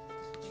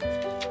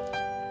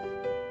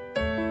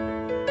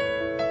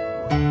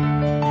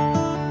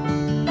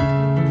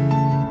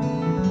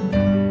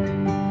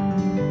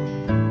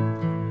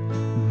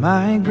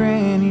 My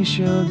granny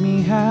showed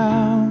me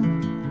how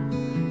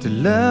to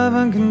love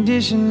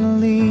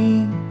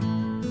unconditionally.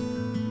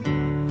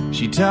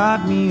 She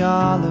taught me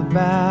all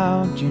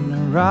about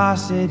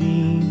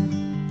generosity.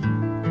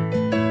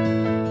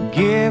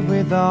 Give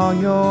with all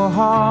your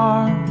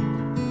heart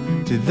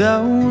to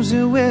those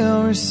who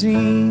will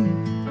receive.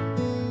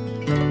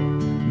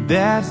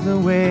 That's the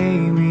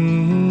way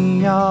we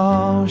we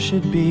all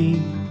should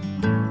be.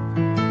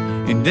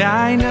 And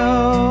I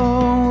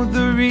know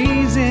the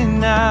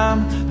reason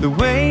I'm the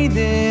way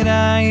that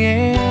I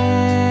am.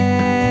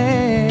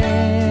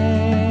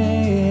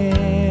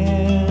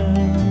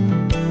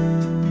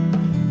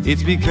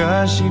 It's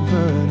because she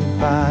put a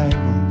Bible,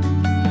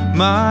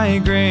 my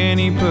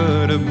granny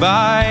put a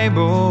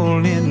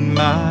Bible in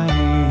my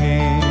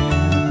hand.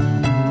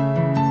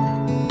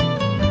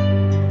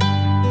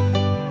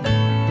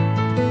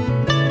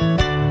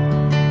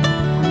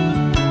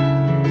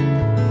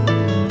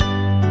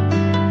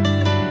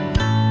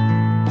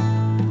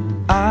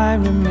 I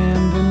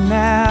remember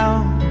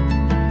now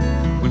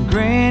when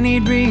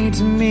Granny'd read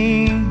to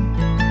me.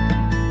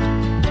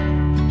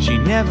 She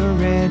never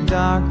read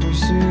Dr.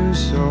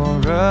 Seuss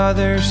or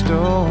other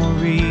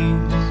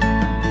stories.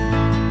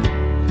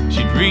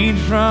 She'd read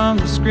from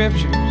the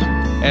scriptures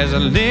as I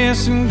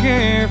listened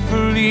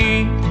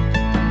carefully.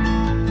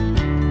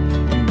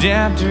 And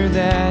after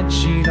that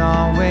she'd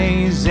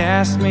always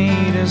ask me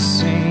to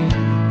sing.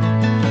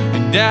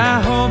 And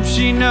I hope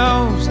she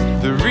knows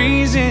the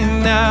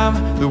reason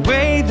I'm the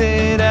way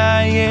that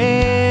I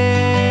am.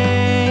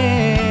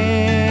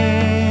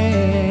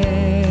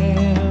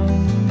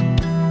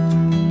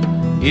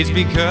 It's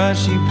because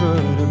she put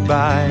a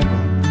Bible,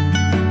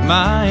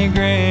 my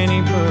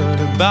granny put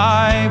a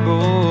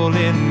Bible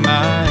in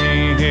my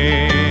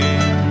hand.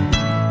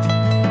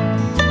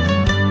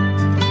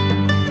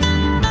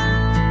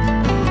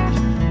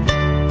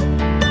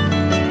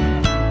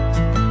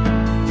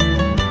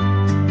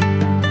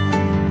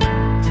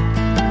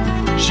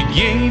 She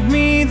gave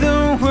me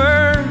the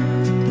word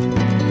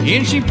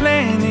and she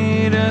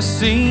planted a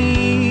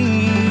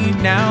seed.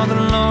 Now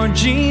the Lord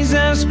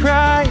Jesus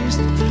Christ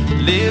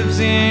lives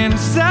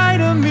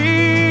inside of me.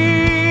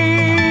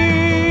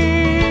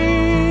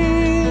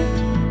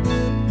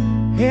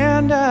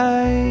 And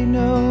I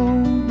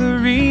know the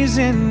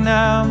reason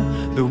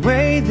I'm the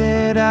way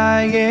that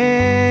I am.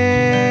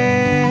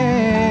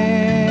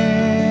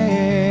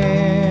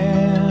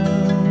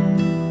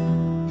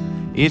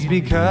 It's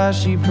because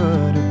she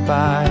put a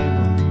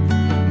Bible,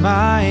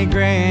 my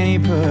granny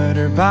put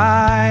her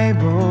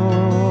Bible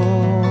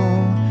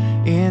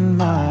in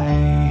my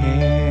hands.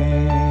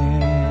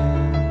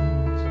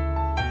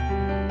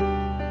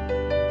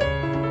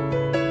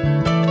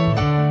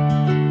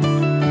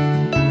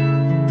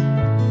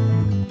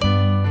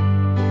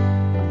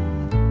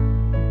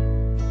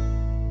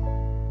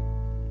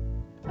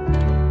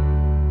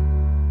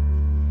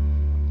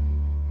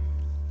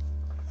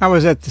 I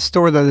was at the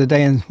store the other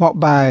day and walked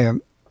by a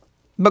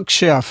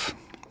bookshelf,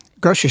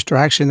 grocery store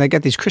actually, and they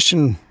got these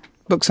Christian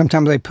books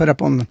sometimes they put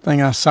up on the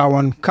thing. I saw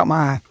one, caught my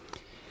eye.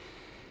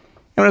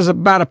 It was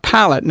about a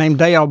pilot named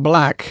Dale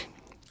Black,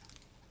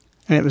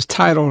 and it was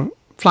titled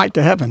Flight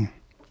to Heaven.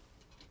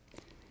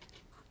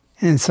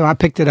 And so I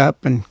picked it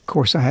up, and of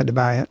course I had to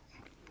buy it.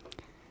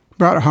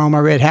 Brought it home. I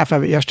read half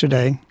of it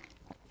yesterday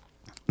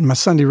in my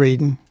Sunday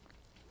reading.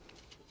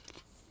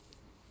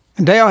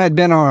 And Dale had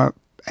been at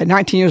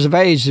 19 years of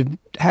age,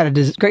 had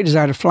a great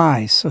desire to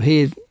fly. So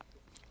he had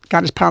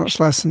got his pilot's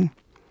license,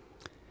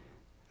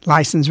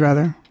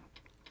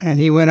 and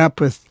he went up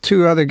with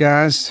two other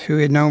guys who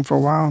he had known for a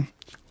while.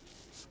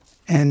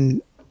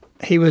 And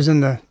he was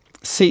in the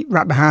seat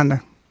right behind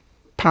the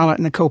pilot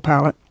and the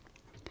co-pilot,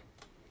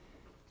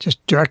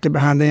 just directly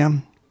behind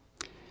them,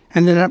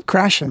 and ended up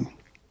crashing.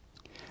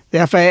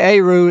 The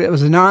FAA ruled it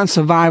was a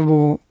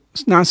non-survivable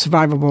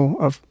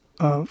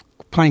of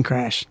plane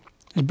crash.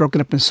 It was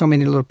broken up in so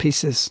many little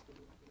pieces.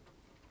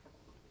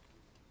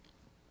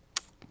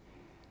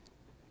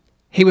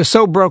 He was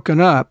so broken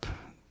up,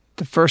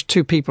 the first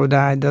two people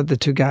died, the other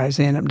two guys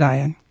ended up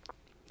dying.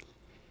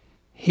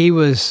 He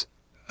was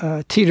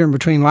teetering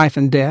between life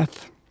and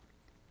death.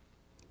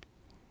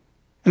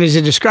 And as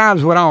he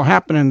describes what all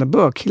happened in the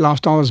book, he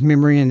lost all his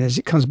memory, and as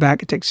he comes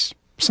back, it takes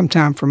some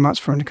time for months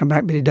for him to come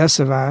back, but he does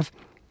survive.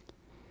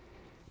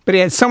 But he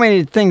had so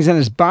many things in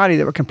his body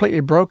that were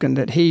completely broken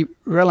that he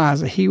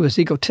realized that he was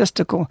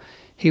egotistical.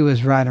 He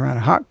was riding around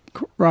hot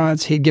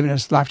rods. He'd given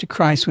his life to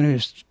Christ when he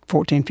was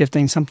 14,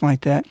 15, something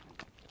like that.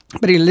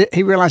 But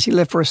he realized he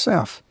lived for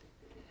himself.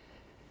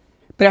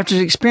 But after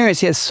his experience,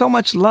 he had so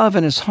much love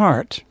in his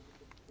heart,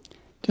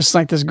 just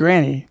like this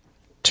granny,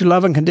 to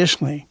love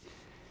unconditionally.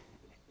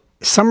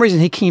 For some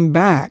reason, he came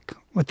back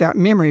without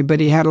memory, but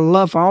he had a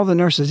love for all the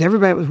nurses,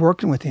 everybody that was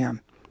working with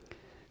him,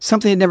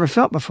 something he'd never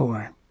felt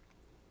before.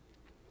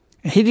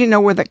 And he didn't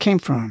know where that came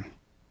from.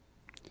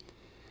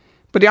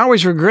 But he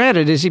always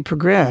regretted as he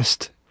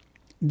progressed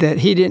that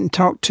he didn't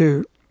talk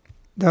to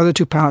the other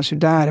two pilots who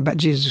died about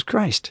Jesus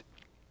Christ.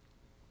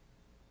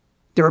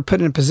 They were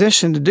put in a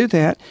position to do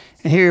that,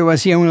 and here he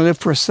was, he only lived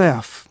for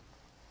himself.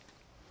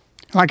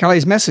 Like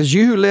Ali's message,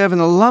 you who live in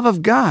the love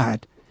of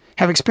God,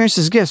 have experienced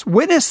his gifts,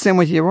 witness them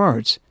with your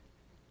words.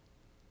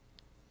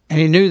 And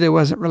he knew they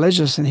wasn't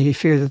religious, and he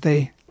feared that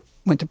they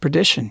went to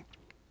perdition.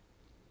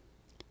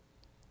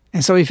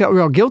 And so he felt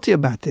real guilty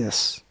about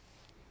this.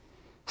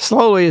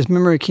 Slowly his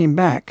memory came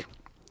back.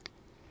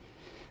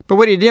 But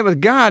what he did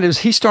with God is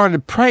he started to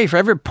pray for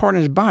every part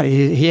of his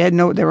body. He had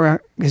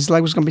his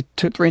leg was going to be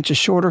 2 or 3 inches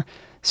shorter.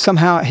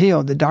 Somehow it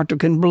healed. The doctor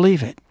couldn't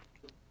believe it.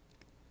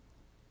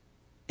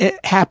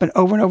 It happened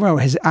over and over and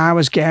over. His eye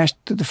was gashed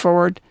to the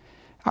forehead,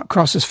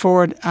 across his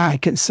forehead. Eye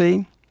couldn't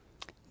see.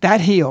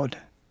 That healed,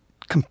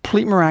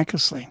 complete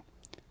miraculously.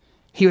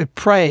 He would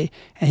pray,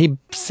 and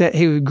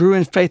he grew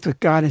in faith with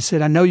God and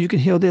said, I know you can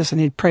heal this, and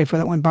he'd pray for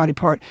that one body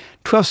part.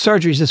 12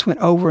 surgeries just went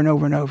over and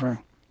over and over.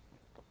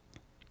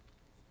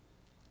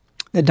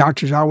 The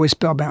doctors are always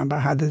spellbound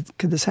by how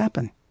could this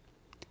happen.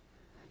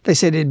 They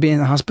said he'd be in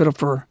the hospital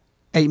for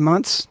 8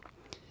 months.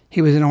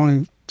 He was in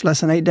only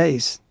less than 8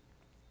 days.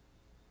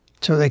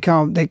 So they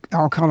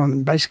all called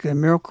him basically a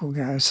miracle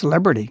guy, a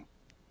celebrity.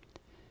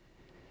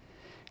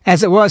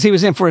 As it was, he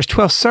was in for his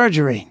 12th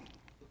surgery.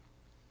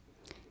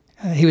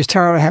 He was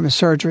tired of having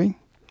surgery,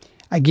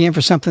 again,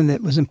 for something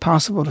that was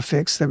impossible to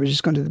fix. They were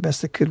just going to do the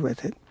best they could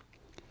with it.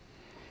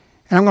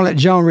 And I'm going to let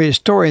Joan read a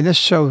story. In this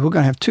show, we're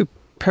going to have 2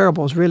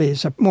 parables, really.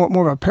 It's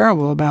more of a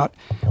parable about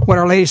what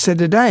Our Lady said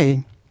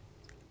today.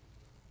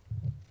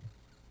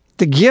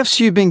 The gifts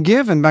you've been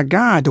given by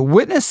God, to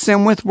witness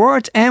them with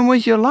words and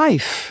with your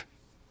life.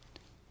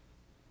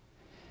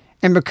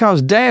 And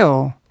because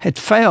Dale had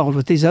failed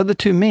with these other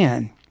 2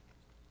 men,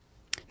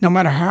 no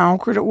matter how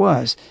awkward it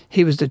was,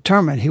 he was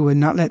determined he would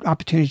not let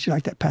opportunity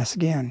like that pass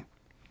again.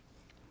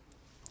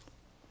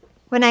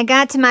 When I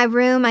got to my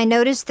room, I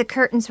noticed the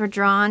curtains were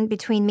drawn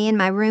between me and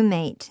my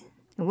roommate.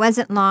 It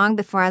wasn't long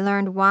before I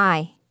learned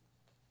why.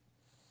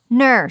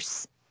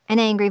 Nurse, an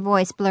angry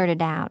voice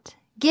blurted out.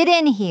 Get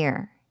in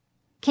here.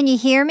 Can you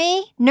hear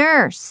me?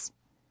 Nurse.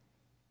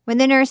 When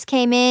the nurse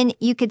came in,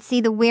 you could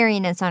see the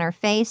weariness on her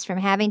face from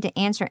having to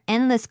answer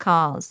endless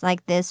calls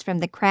like this from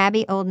the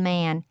crabby old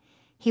man.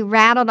 He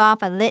rattled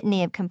off a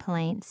litany of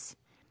complaints.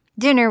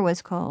 Dinner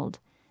was cold.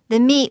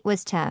 The meat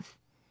was tough.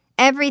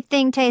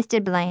 Everything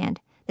tasted bland.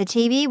 The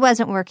TV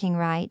wasn't working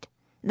right.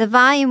 The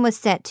volume was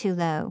set too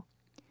low.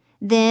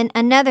 Then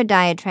another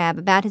diatribe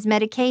about his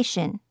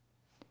medication.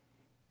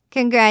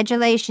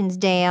 Congratulations,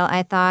 Dale,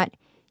 I thought.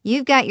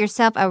 You've got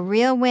yourself a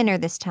real winner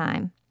this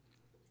time.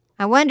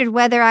 I wondered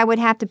whether I would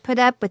have to put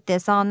up with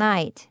this all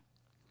night.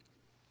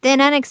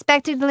 Then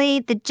unexpectedly,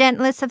 the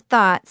gentlest of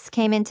thoughts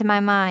came into my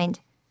mind.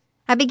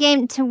 I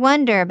began to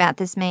wonder about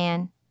this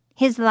man,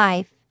 his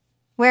life,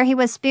 where he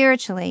was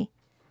spiritually.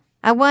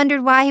 I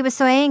wondered why he was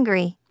so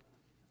angry.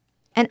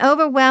 An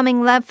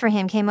overwhelming love for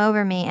him came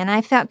over me, and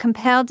I felt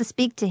compelled to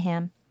speak to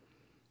him.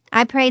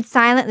 I prayed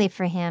silently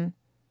for him.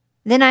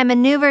 Then I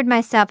maneuvered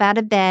myself out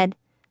of bed,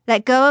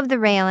 let go of the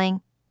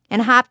railing,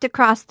 and hopped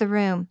across the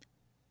room.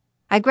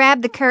 I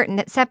grabbed the curtain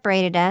that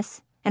separated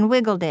us and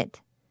wiggled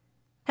it.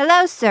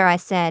 "Hello, sir," I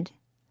said.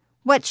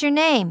 "What's your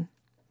name?"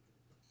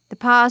 The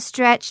pause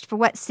stretched for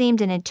what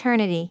seemed an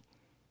eternity.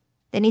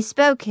 Then he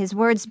spoke, his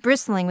words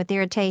bristling with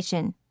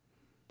irritation.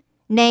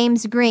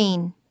 "Name's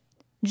Green.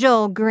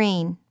 Joel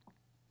Green."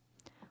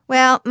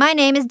 "Well, my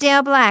name is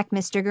Dale Black,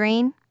 Mr.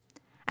 Green.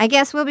 I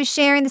guess we'll be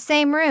sharing the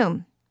same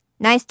room.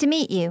 Nice to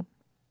meet you."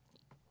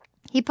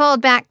 He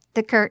pulled back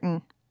the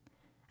curtain.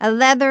 A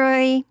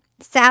leathery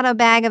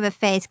saddlebag of a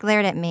face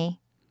glared at me.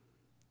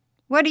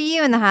 "What are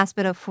you in the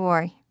hospital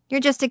for?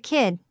 You're just a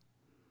kid."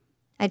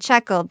 I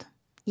chuckled.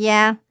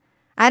 "Yeah,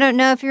 I don't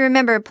know if you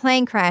remember a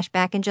plane crash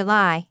back in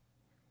July."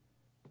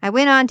 I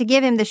went on to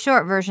give him the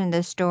short version of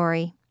the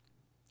story.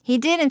 He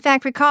did, in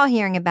fact, recall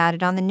hearing about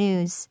it on the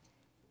news.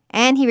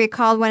 And he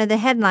recalled one of the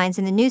headlines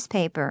in the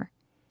newspaper.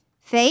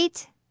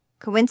 Fate?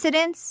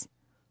 Coincidence?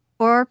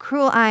 Or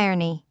cruel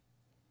irony?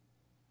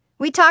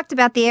 We talked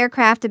about the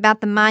aircraft,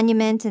 about the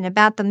monument, and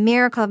about the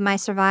miracle of my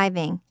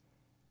surviving.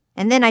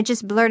 And then I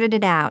just blurted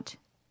it out.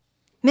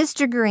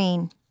 "Mr.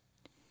 Green,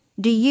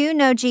 do you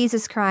know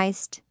Jesus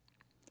Christ?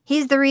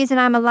 He's the reason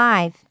I'm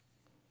alive.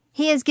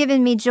 He has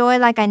given me joy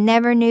like I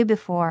never knew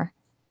before.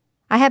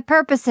 I have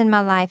purpose in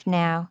my life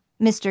now,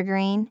 Mr.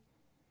 Green.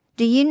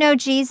 Do you know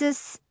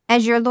Jesus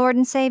as your Lord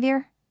and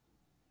Savior?"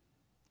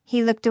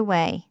 He looked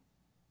away.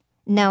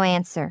 No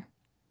answer.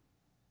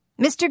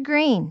 "Mr.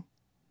 Green,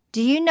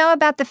 do you know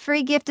about the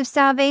free gift of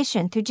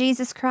salvation through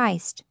Jesus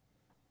Christ?"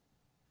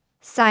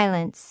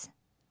 Silence.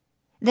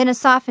 Then a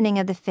softening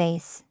of the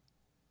face.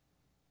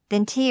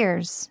 Then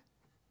tears.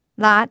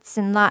 Lots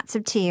and lots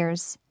of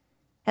tears.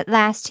 At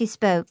last he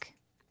spoke.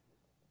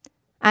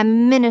 "I'm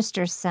a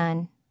minister's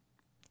son."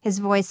 His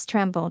voice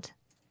trembled.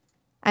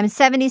 "I'm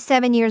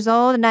 77 years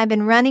old, and I've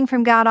been running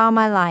from God all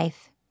my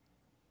life."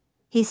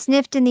 He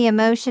sniffed in the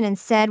emotion and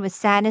said with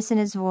sadness in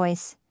his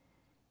voice,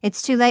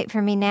 "It's too late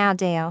for me now,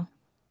 Dale."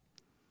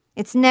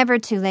 "It's never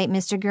too late,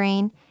 Mr.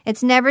 Green.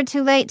 It's never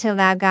too late to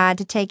allow God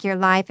to take your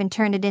life and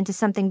turn it into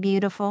something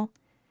beautiful.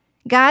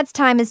 God's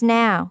time is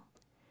now.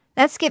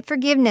 Let's get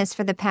forgiveness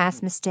for the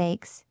past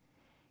mistakes.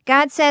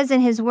 God says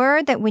in His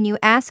Word that when you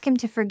ask Him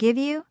to forgive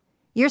you,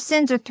 your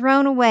sins are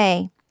thrown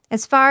away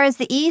as far as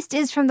the east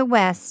is from the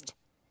west.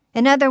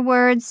 In other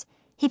words,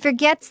 He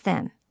forgets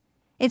them.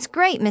 It's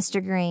great,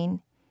 Mr.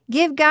 Green.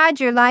 Give God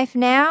your life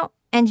now,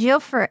 and you'll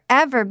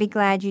forever be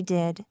glad you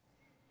did."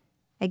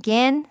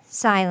 Again,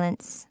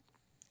 silence.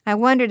 I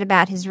wondered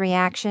about his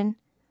reaction,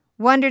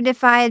 wondered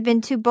if I had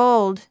been too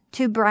bold,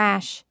 too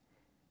brash.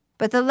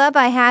 But the love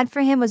I had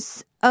for him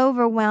was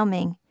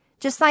overwhelming,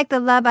 just like the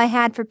love I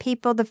had for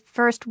people the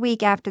first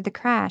week after the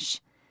crash.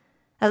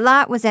 A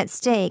lot was at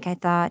stake, I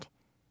thought.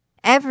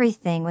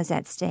 Everything was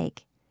at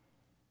stake.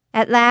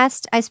 At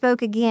last, I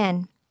spoke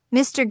again.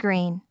 Mr.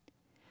 Green,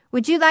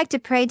 would you like to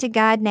pray to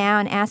God now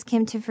and ask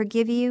Him to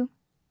forgive you?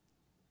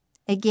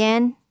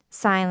 Again,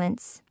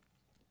 silence.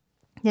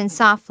 Then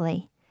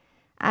softly,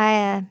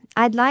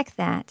 I'd like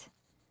that.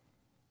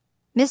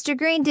 Mr.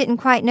 Green didn't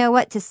quite know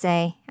what to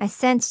say. I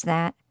sensed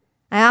that.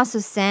 I also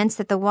sensed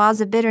that the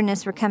walls of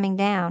bitterness were coming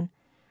down.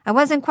 I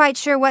wasn't quite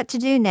sure what to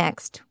do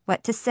next,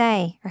 what to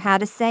say, or how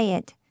to say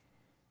it.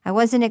 I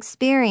wasn't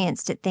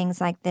experienced at things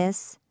like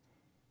this.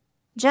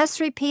 Just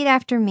repeat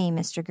after me,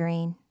 Mr.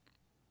 Green.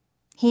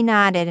 He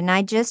nodded, and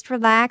I just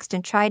relaxed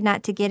and tried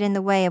not to get in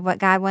the way of what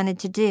God wanted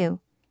to do.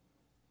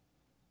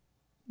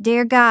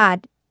 Dear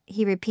God,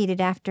 he repeated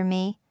after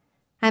me,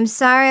 I'm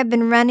sorry I've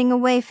been running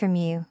away from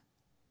you.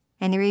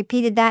 And he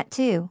repeated that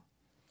too.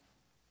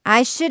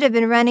 I should have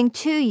been running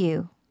to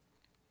you.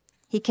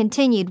 He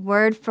continued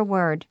word for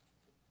word.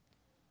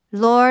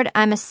 Lord,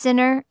 I'm a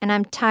sinner and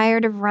I'm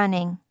tired of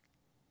running.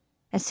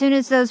 As soon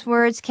as those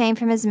words came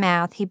from his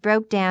mouth, he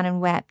broke down and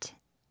wept,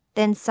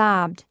 then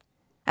sobbed.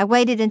 I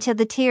waited until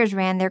the tears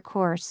ran their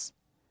course.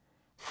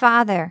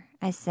 Father,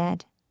 I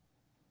said.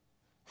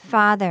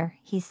 Father,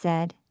 he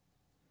said.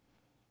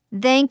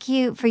 Thank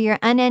you for your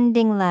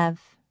unending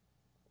love.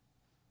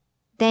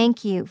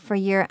 Thank you for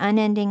your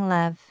unending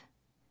love.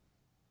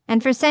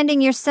 And for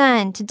sending your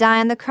Son to die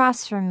on the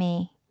cross for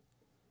me.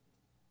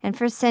 And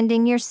for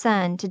sending your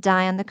Son to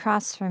die on the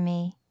cross for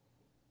me.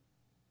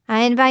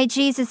 I invite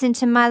Jesus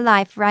into my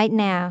life right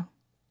now.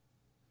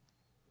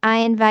 I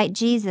invite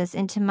Jesus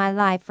into my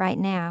life right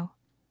now.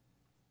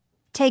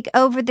 Take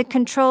over the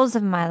controls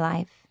of my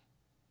life.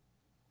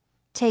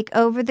 Take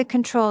over the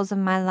controls of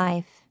my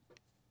life.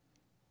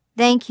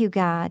 Thank you,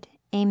 God.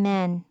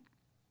 Amen.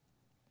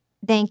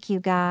 Thank you,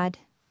 God.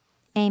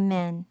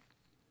 Amen.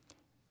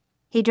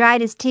 He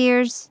dried his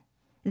tears,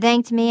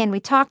 thanked me, and we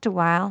talked a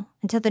while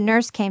until the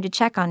nurse came to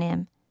check on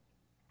him.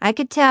 I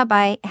could tell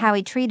by how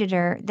he treated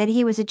her that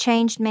he was a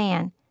changed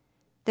man.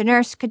 The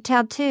nurse could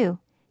tell, too.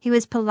 He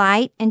was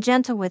polite and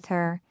gentle with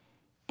her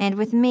and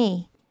with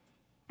me.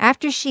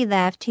 After she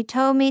left, he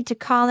told me to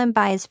call him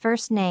by his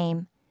first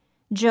name,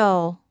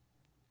 Joel,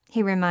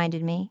 he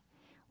reminded me.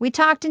 We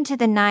talked into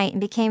the night and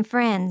became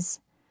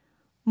friends.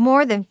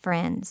 More than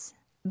friends.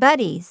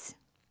 Buddies.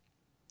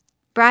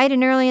 Bright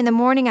and early in the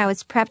morning, I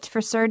was prepped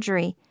for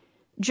surgery.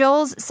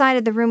 Joel's side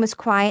of the room was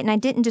quiet, and I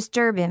didn't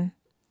disturb him.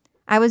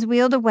 I was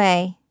wheeled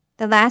away.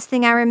 The last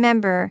thing I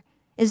remember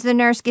is the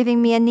nurse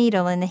giving me a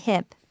needle in the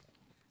hip.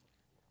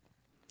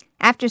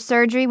 After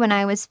surgery, when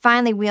I was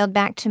finally wheeled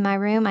back to my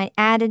room, I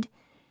added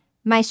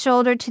my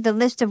shoulder to the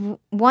list of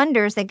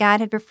wonders that God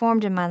had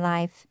performed in my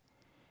life.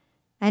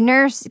 A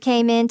nurse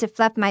came in to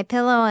fluff my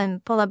pillow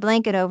and pull a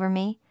blanket over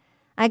me.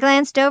 I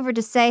glanced over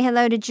to say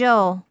hello to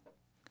Joel.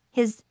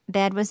 His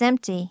bed was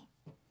empty.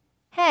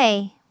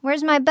 Hey,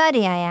 where's my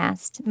buddy? I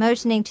asked,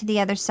 motioning to the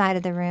other side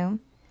of the room.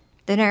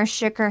 The nurse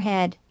shook her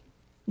head.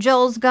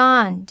 Joel's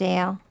gone,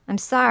 Dale. I'm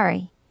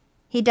sorry.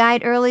 He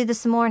died early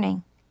this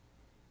morning.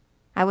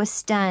 I was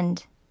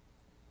stunned.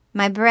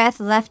 My breath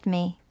left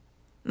me.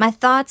 My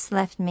thoughts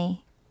left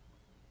me.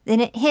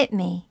 Then it hit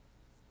me.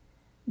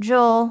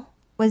 Joel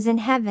was in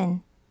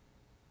heaven.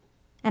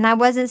 And I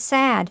wasn't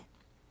sad.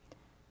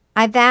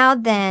 I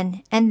vowed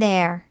then and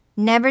there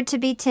never to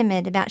be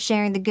timid about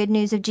sharing the good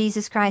news of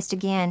Jesus Christ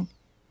again.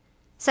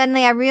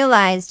 Suddenly I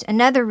realized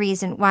another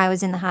reason why I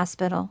was in the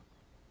hospital.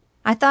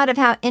 I thought of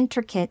how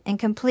intricate and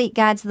complete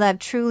God's love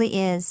truly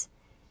is.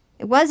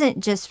 It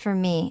wasn't just for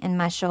me and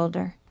my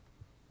shoulder.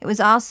 It was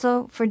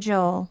also for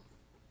Joel.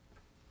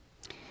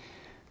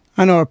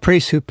 I know a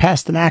priest who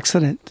passed an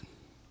accident,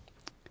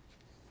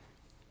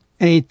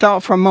 and he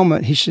thought for a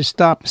moment he should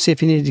stop and see if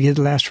he needed to get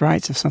the last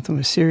rites if something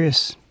was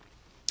serious.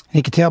 And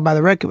he could tell by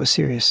the wreck it was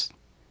serious.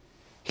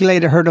 He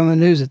later heard on the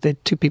news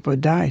that 2 people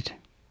had died.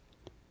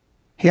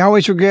 He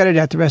always regretted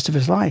that the rest of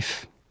his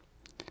life.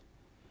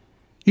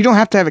 You don't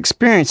have to have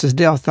experience, as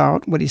Dale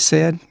thought, what he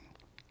said,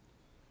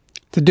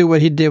 to do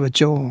what he did with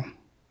Joel.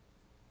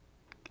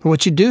 But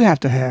what you do have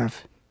to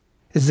have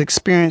is the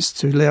experience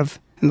to live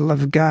in the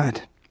love of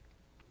God.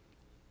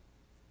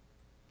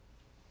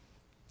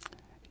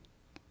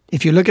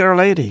 If you look at Our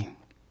Lady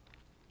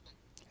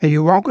and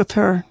you walk with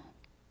her,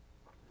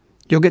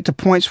 you'll get to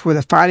points where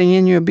the fighting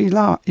in you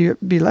you'll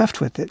be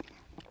left with it.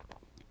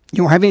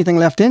 You won't have anything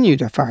left in you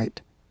to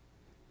fight.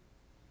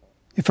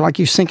 You feel like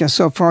you're sinking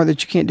so far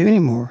that you can't do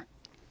anymore.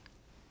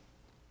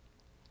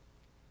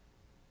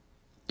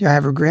 You'll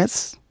have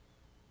regrets.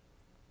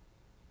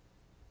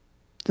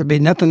 There'll be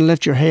nothing to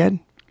lift your head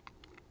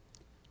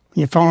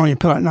when you fall on your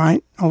pillow at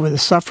night over the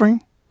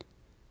suffering.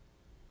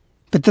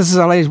 But this is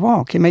Our Lady's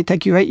walk. It may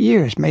take you 8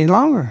 years, maybe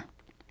longer.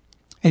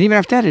 And even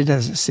after that, it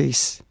doesn't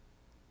cease.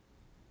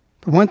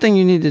 But one thing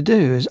you need to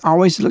do is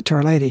always look to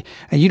Our Lady.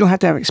 And you don't have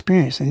to have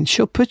experience. And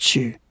she'll put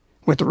you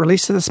with the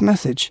release of this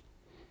message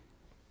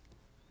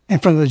in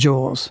front of the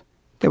jewels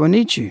that will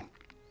need you.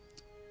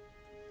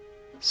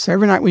 So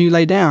every night when you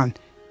lay down,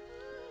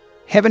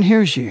 heaven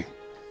hears you.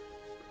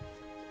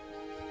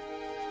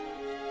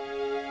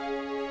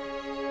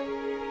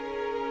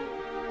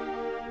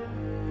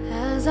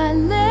 As I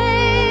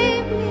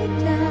lay me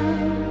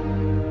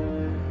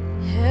down,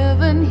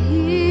 heaven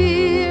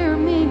hear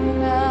me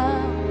now.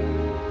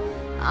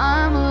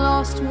 I'm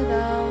lost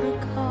without a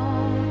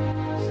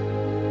cause,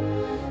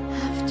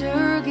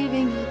 after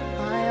giving it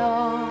my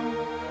all.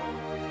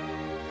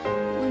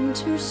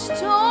 Winter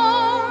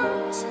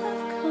storms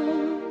have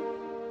come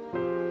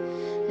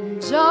and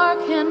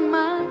darkened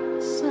my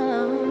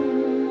sun.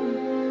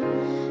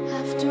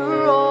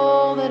 After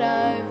all that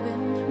I've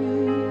been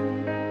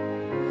through,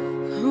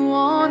 who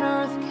on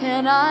earth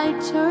can I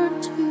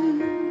turn to?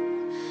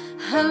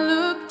 I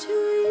look to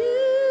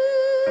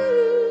you,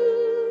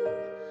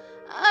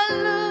 I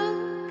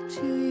look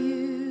to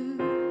you.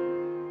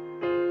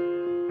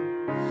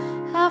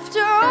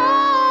 After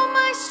all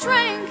my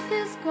strength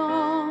is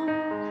gone,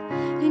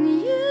 in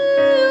you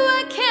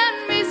I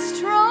can be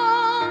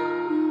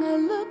strong. I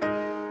look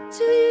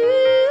to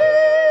you,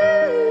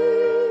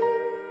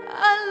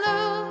 I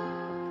look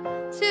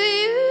to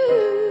you.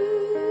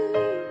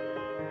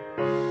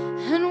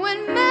 And when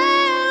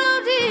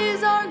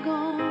melodies are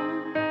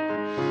gone,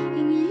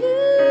 in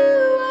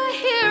you I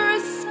hear a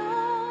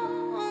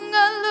song. I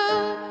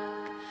look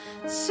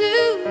to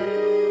you.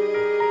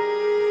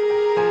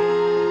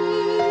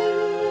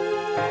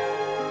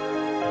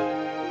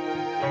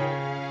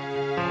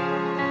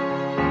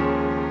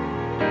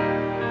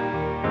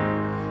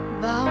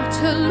 About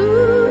to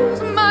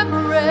lose my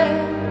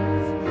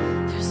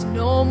breath, there's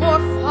no more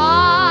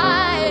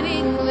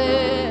fighting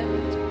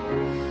left,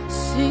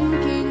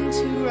 sinking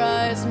to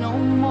rise no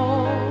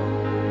more,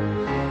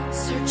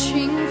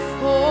 searching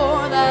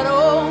for that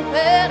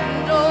open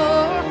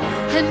door.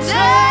 And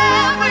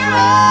every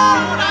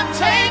road I'm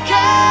taken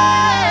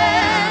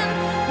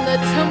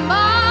led to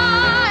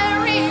my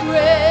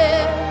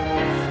regret,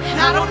 and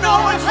I don't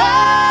know if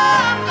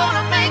I'm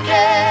gonna make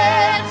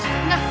it.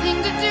 Nothing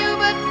to do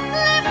but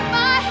lift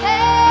my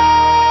head.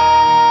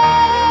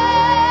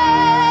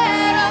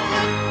 I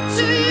look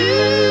to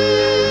you,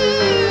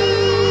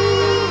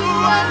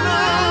 I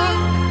look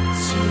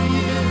to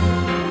you.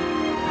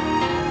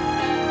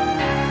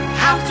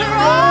 After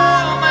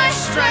all my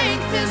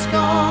strength is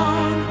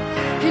gone,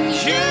 in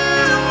you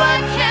I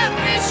can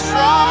be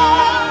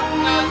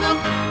strong. I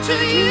look to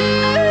you,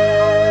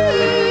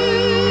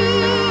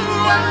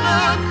 I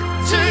look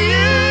to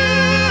you.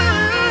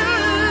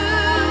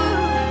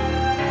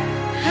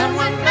 And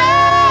when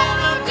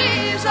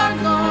melodies are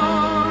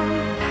gone,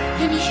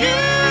 in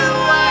you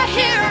I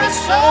hear a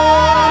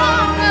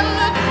song. I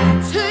look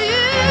to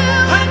you.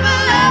 When the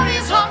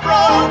levees are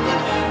broken,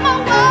 my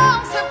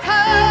walls have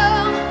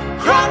come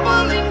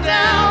crumbling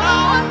down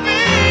on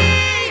me.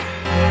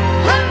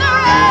 When the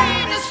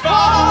rain is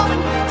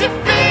falling,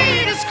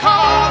 defeat is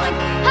calling,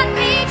 I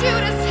need you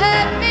to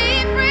set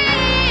me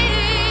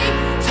free.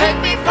 Take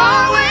me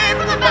far away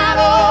from the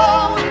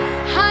battle.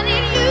 I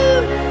need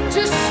you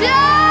to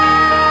shine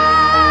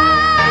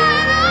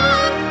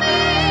on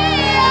me.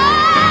 I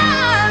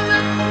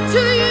look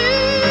to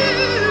you,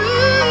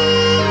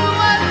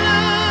 I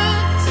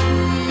look to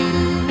you.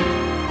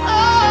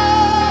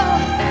 Oh,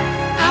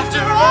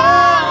 after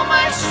all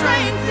my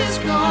strength is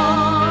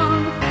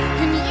gone,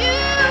 in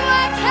you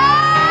I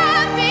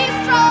can be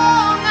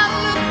strong. I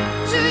look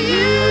to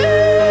you,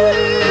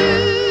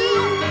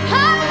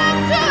 I look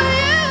to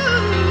you,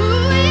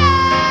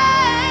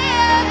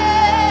 yes.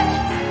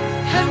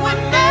 And when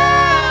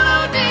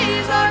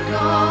melodies are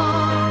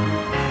gone,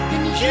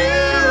 in you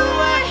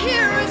I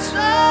hear a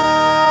song.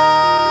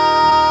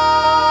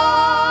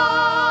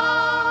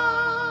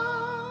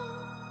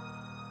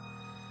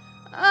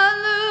 I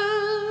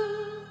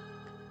look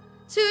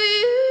to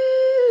you.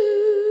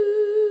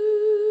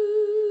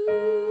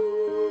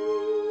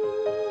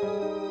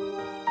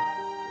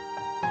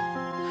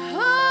 Oh,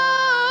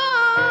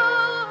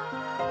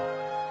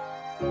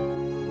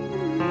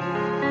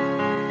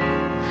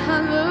 I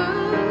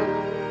look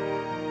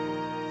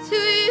to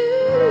you.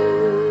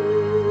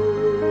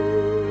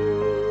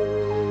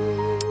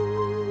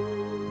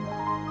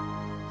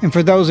 And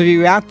for those of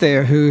you out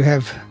there who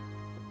have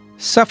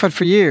suffered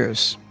for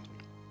years,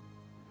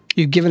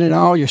 you've given it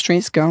all, your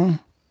strength's gone.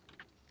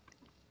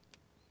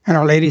 And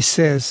Our Lady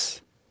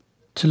says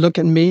to look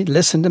at me,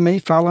 listen to me,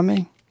 follow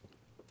me.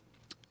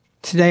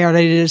 Today Our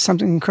Lady did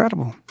something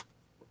incredible.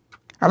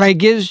 Our Lady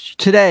gives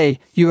today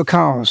you a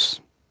cause.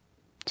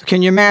 So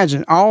can you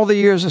imagine all the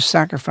years of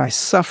sacrifice,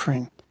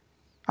 suffering,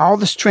 all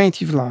the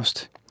strength you've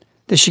lost,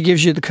 that she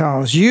gives you the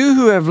cause. You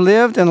who have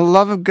lived in the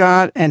love of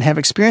God and have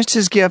experienced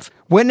His gift,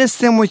 witness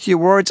them with your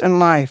words and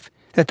life,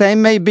 that they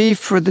may be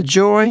for the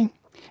joy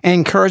and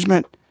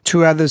encouragement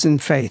to others in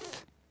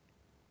faith.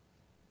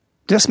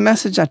 This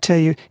message, I tell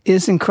you,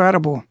 is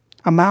incredible.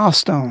 A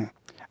milestone,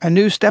 a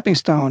new stepping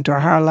stone to a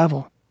higher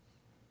level.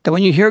 That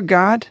when you hear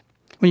God,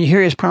 when you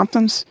hear His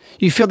promptings,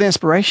 you feel the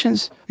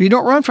inspirations, you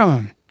don't run from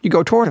Him. You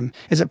go toward him.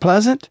 Is it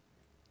pleasant?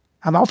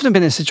 I've often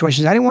been in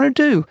situations I didn't want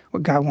to do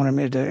what God wanted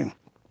me to do.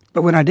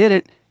 But when I did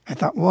it, I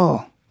thought,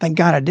 whoa, thank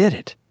God I did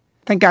it.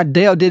 Thank God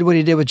Dale did what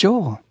he did with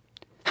Joel.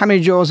 How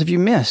many Joels have you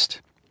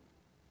missed?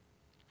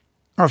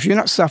 Or if you're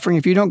not suffering,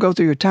 if you don't go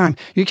through your time,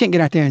 you can't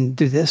get out there and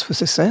do this with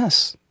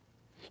success.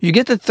 You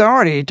get the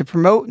authority to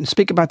promote and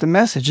speak about the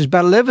messages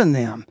by living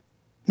them.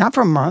 Not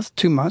for a month,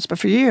 2 months, but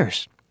for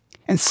years.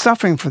 And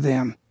suffering for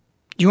them.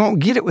 You won't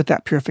get it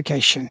without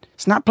purification.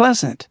 It's not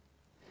pleasant.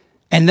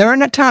 And during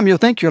that time, you'll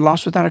think you're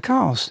lost without a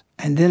cause.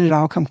 And then it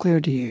all come clear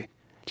to you.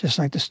 Just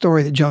like the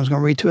story that Joan's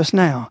going to read to us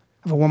now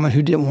of a woman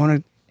who didn't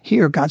want to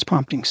hear God's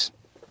promptings.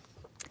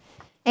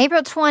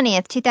 April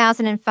 20th,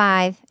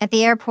 2005, at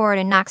the airport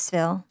in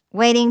Knoxville,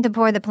 waiting to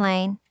board the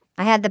plane.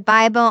 I had the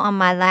Bible on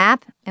my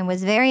lap and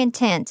was very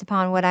intent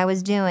upon what I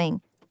was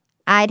doing.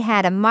 I'd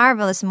had a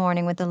marvelous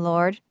morning with the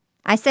Lord.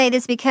 I say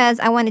this because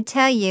I want to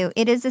tell you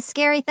it is a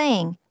scary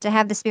thing to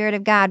have the Spirit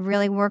of God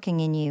really working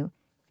in you.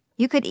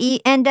 You could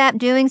end up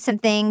doing some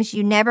things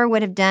you never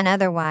would have done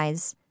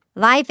otherwise.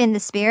 Life in the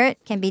Spirit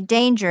can be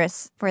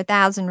dangerous for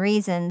 1,000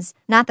 reasons,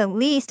 not the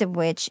least of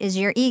which is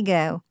your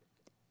ego.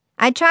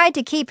 I tried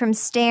to keep from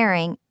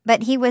staring,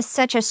 but he was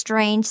such a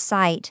strange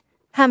sight,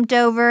 humped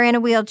over in a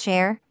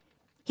wheelchair.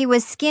 He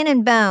was skin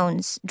and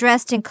bones,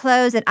 dressed in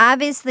clothes that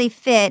obviously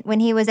fit when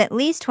he was at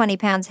least 20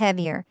 pounds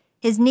heavier.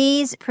 His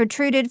knees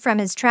protruded from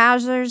his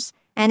trousers,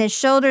 and his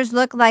shoulders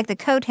looked like the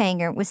coat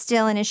hanger was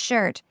still in his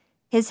shirt.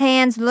 His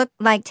hands looked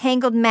like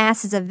tangled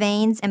masses of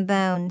veins and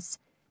bones.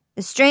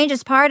 The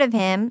strangest part of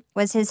him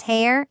was his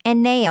hair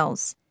and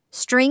nails.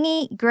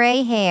 Stringy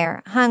gray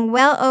hair hung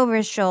well over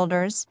his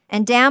shoulders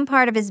and down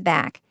part of his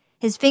back.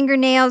 His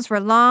fingernails were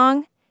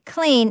long,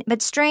 clean,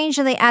 but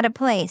strangely out of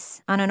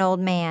place on an old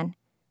man.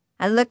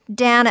 I looked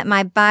down at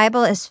my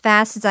Bible as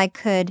fast as I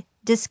could,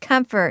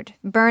 discomfort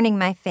burning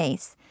my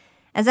face.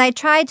 As I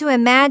tried to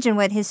imagine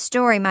what his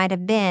story might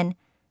have been,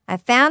 I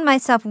found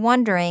myself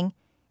wondering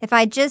if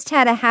I just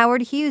had a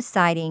Howard Hughes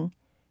sighting.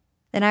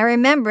 Then I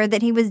remembered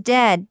that he was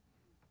dead.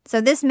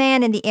 So this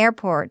man in the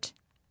airport,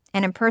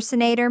 an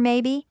impersonator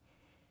maybe,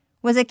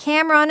 was a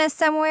camera on us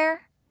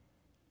somewhere?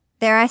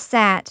 There I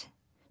sat,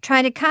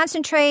 trying to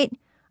concentrate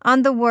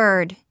on the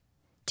Word,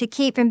 to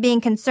keep from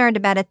being concerned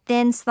about a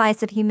thin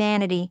slice of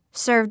humanity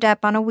served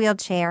up on a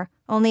wheelchair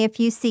only a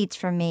few seats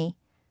from me.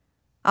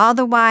 All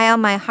the while,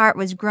 my heart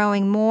was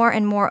growing more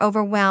and more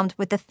overwhelmed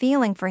with the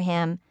feeling for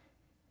him.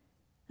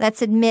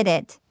 Let's admit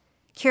it.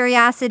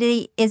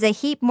 Curiosity is a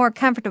heap more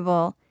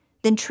comfortable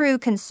than true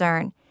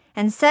concern,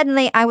 and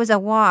suddenly I was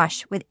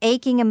awash with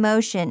aching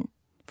emotion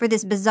for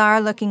this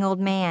bizarre-looking old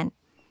man.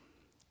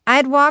 I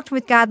had walked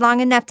with God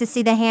long enough to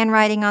see the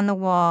handwriting on the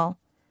wall.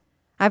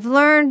 I've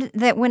learned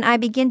that when I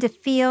begin to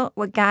feel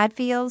what God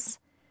feels,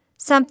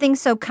 something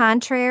so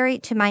contrary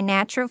to my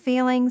natural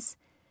feelings,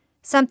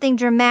 something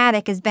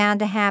dramatic is bound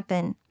to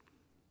happen,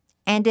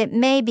 and it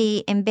may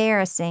be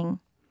embarrassing.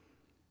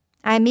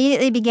 I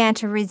immediately began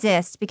to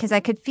resist because I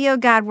could feel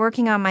God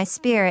working on my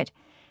spirit,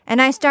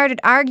 and I started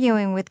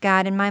arguing with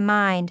God in my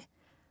mind.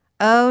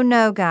 Oh,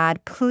 no, God,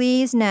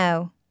 please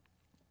no.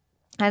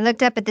 I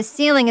looked up at the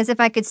ceiling as if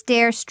I could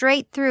stare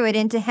straight through it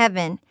into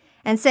heaven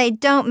and say,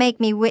 don't make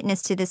me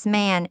witness to this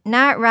man,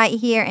 not right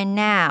here and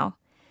now.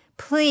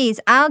 Please,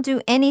 I'll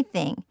do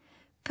anything.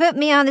 Put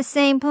me on the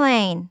same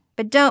plane,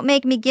 but don't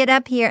make me get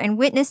up here and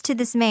witness to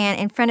this man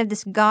in front of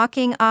this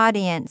gawking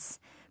audience.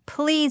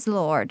 Please,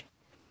 Lord.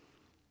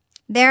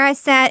 There I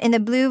sat in the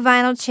blue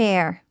vinyl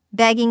chair,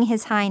 begging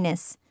His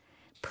Highness.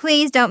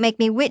 Please don't make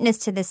me witness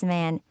to this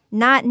man.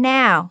 Not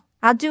now.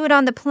 I'll do it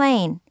on the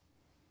plane.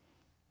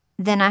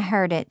 Then I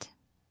heard it.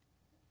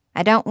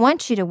 I don't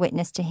want you to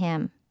witness to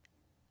him.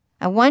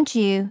 I want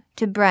you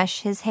to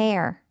brush his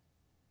hair.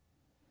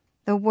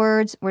 The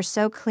words were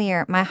so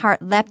clear, my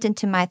heart leapt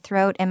into my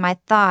throat and my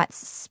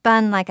thoughts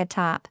spun like a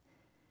top.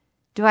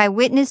 Do I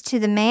witness to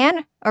the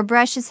man or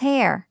brush his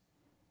hair?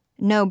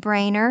 No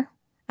brainer.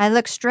 I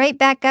looked straight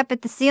back up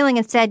at the ceiling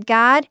and said,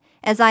 God,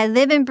 as I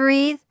live and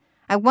breathe,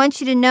 I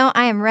want you to know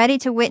I am ready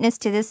to witness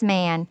to this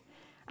man.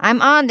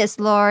 I'm on this,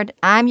 Lord.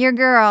 I'm your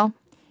girl.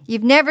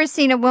 You've never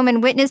seen a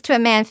woman witness to a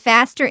man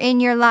faster in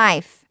your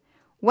life.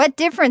 What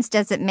difference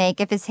does it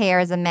make if his hair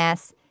is a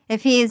mess,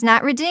 if he is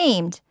not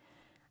redeemed?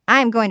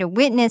 I am going to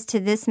witness to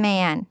this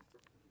man.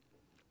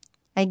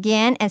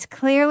 Again, as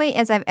clearly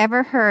as I've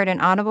ever heard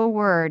an audible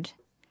word,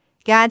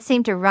 God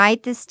seemed to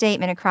write this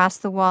statement across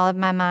the wall of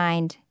my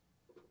mind.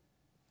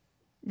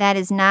 That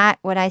is not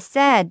what I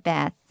said,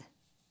 Beth.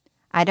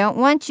 I don't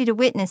want you to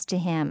witness to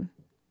him.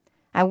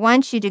 I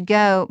want you to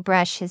go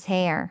brush his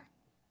hair.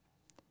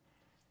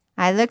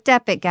 I looked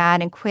up at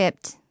God and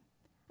quipped,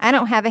 I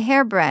don't have a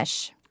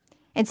hairbrush.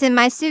 It's in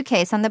my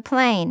suitcase on the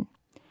plane.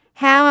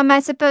 How am I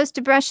supposed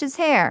to brush his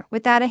hair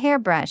without a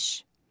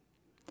hairbrush?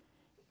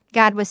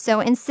 God was so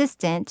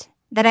insistent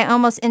that I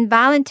almost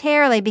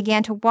involuntarily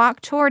began to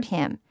walk toward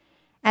him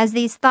as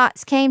these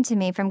thoughts came to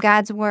me from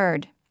God's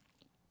word.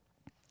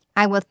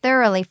 I will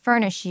thoroughly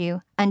furnish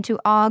you unto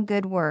all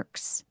good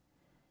works.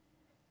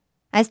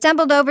 I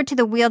stumbled over to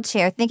the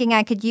wheelchair thinking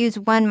I could use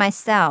one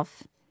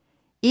myself.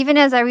 Even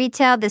as I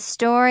retell this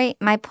story,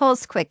 my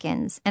pulse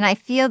quickens, and I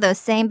feel those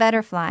same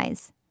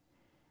butterflies.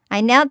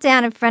 I knelt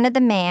down in front of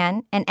the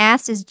man and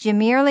asked as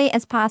demurely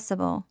as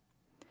possible,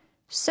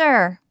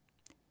 "Sir,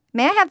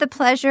 may I have the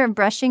pleasure of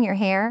brushing your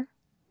hair?"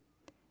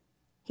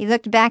 He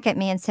looked back at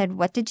me and said,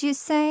 "What did you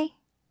say?"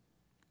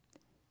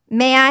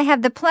 "May I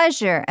have the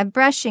pleasure of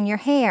brushing your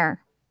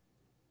hair?"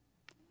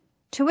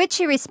 To which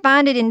he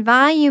responded in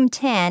volume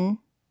 10,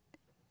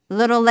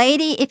 "Little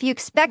lady, if you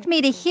expect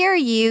me to hear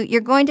you,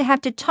 you're going to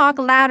have to talk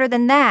louder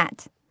than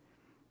that."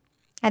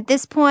 At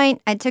this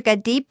point, I took a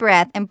deep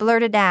breath and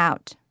blurted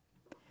out,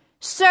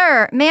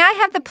 "Sir, may I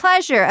have the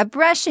pleasure of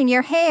brushing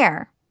your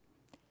hair?"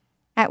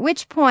 At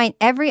which point,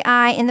 every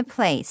eye in the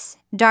place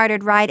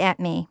darted right at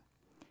me.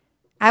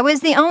 I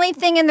was the only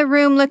thing in the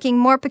room looking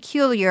more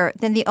peculiar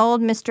than the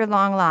old Mr.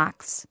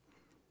 Longlocks.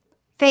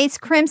 Face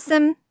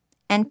crimson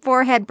and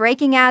forehead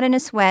breaking out in a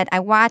sweat, I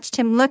watched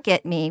him look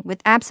at me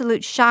with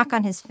absolute shock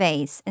on his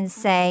face and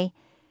say,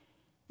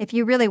 "If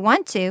you really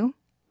want to."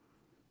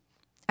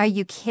 Are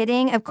you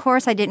kidding? Of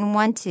course I didn't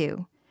want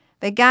to.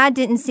 But God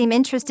didn't seem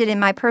interested in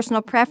my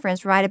personal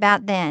preference right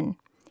about then.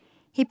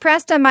 He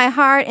pressed on my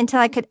heart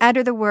until I could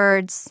utter the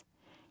words,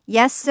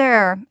 "Yes,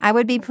 sir, I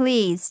would be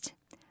pleased.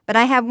 But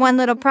I have one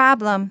little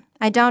problem.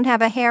 I don't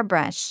have a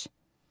hairbrush."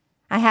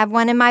 "I have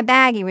one in my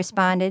bag," he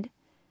responded.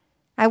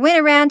 I went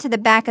around to the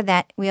back of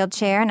that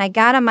wheelchair, and I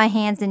got on my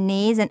hands and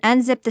knees and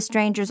unzipped the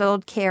stranger's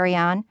old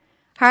carry-on,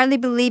 hardly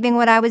believing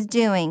what I was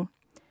doing.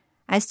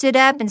 I stood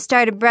up and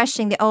started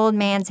brushing the old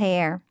man's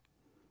hair.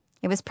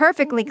 It was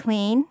perfectly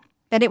clean,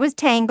 but it was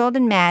tangled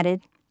and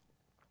matted.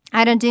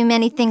 I don't do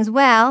many things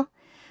well,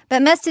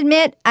 but must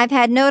admit I've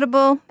had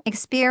notable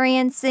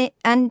experience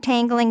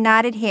untangling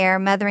knotted hair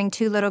mothering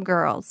 2 little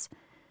girls.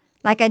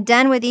 Like I'd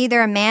done with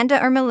either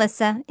Amanda or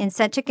Melissa in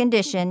such a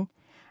condition,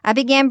 I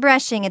began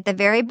brushing at the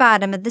very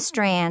bottom of the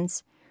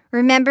strands,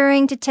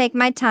 remembering to take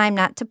my time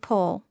not to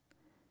pull.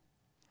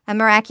 A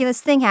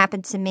miraculous thing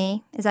happened to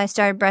me as I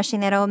started brushing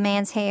that old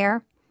man's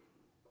hair.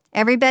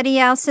 Everybody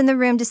else in the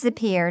room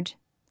disappeared.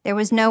 There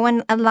was no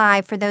one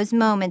alive for those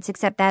moments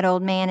except that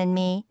old man and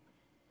me.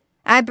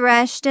 I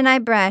brushed and I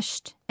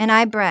brushed and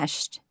I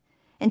brushed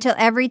until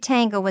every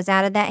tangle was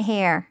out of that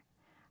hair.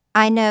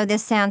 I know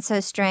this sounds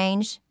so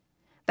strange,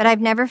 but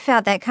I've never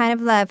felt that kind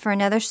of love for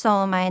another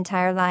soul in my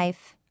entire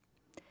life.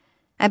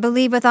 I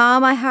believe with all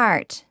my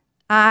heart,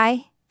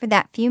 I, for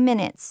that few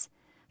minutes,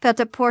 felt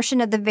a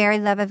portion of the very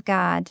love of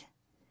God,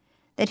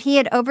 that He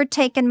had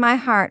overtaken my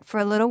heart for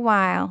a little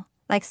while,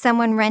 like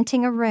someone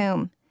renting a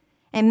room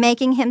and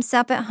making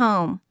himself at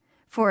home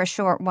for a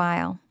short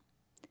while.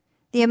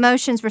 The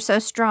emotions were so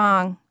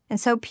strong and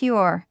so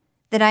pure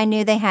that I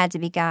knew they had to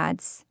be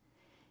God's.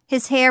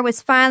 His hair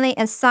was finally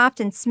as soft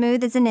and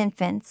smooth as an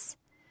infant's.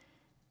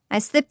 I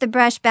slipped the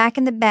brush back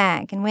in the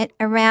bag and went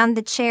around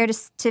the chair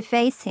to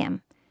face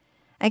him.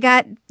 I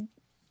got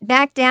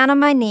back down on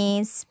my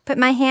knees, put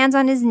my hands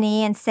on his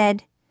knee, and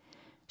said,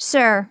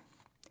 "Sir,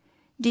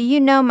 do you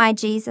know my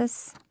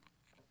Jesus?"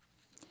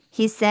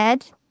 He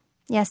said,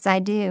 "Yes, I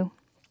do."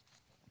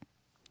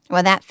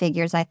 Well, that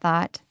figures, I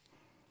thought.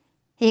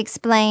 He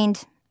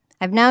explained,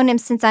 "I've known him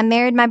since I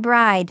married my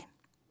bride.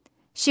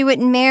 She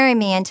wouldn't marry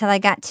me until I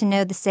got to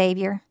know the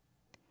Savior."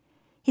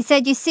 He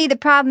said, "You see, the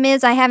problem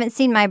is I haven't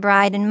seen my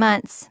bride in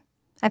months.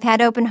 I've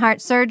had open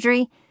heart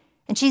surgery,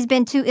 and she's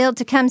been too ill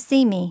to come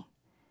see me.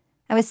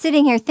 I was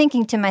sitting here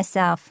thinking to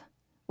myself,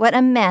 what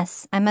a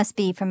mess I must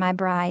be for my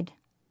bride."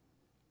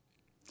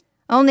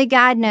 Only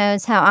God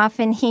knows how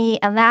often He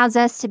allows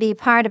us to be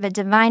part of a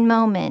divine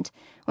moment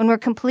when we're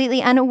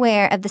completely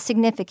unaware of the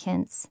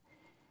significance.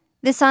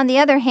 This, on the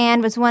other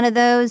hand, was one of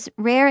those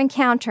rare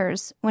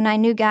encounters when I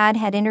knew God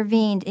had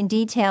intervened in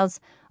details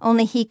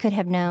only He could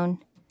have known.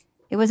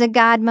 It was a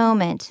God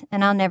moment,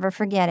 and I'll never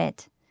forget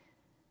it.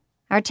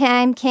 Our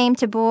time came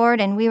to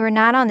board, and we were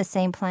not on the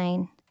same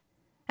plane.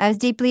 I was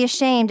deeply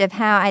ashamed of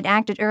how I'd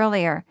acted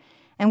earlier,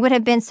 and would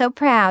have been so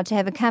proud to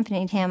have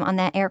accompanied him on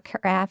that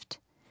aircraft.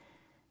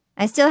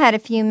 I still had a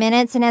few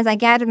minutes, and as I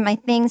gathered my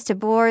things to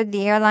board,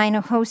 the airline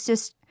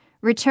hostess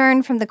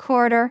returned from the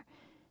corridor,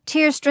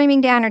 tears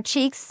streaming down her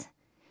cheeks.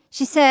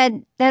 She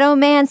said, "That old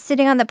man's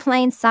sitting on the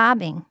plane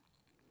sobbing."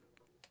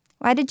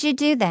 "Why did you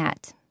do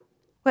that?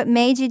 What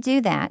made you do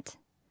that?"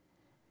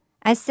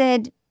 I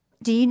said,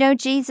 "Do you know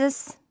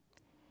Jesus?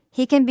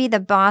 He can be the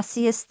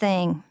bossiest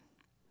thing."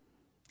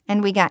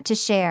 And we got to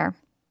share.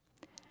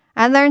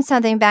 I learned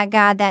something about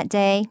God that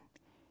day.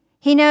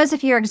 He knows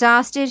if you're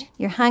exhausted,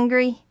 you're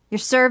hungry, you're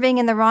serving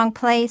in the wrong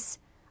place,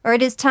 or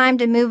it is time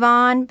to move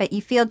on, but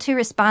you feel too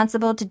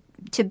responsible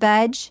to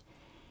budge.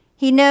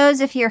 He knows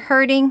if you're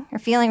hurting or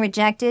feeling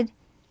rejected.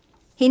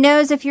 He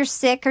knows if you're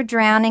sick or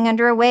drowning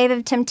under a wave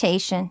of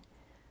temptation,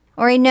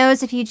 or He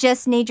knows if you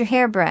just need your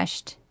hair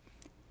brushed.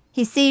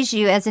 He sees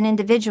you as an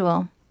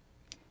individual.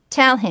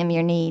 Tell Him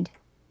your need.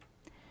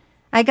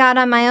 I got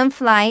on my own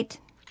flight,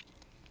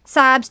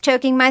 sobs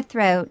choking my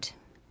throat,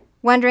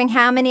 wondering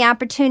how many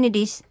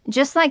opportunities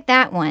just like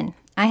that one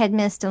I had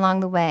missed along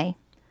the way,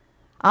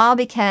 all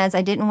because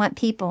I didn't want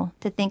people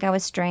to think I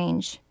was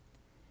strange.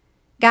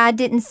 God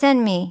didn't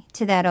send me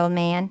to that old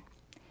man.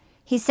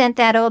 He sent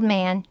that old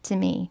man to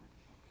me.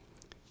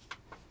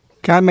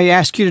 God may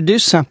ask you to do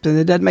something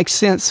that doesn't make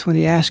sense when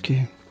He asks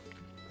you,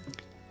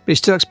 but He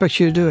still expects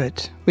you to do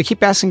it. We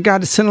keep asking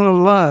God to send a little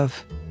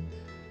love.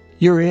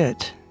 You're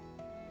it.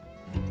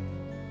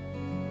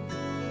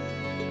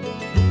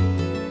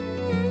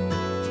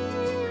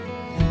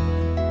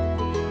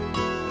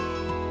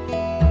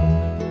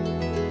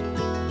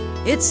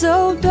 It's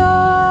so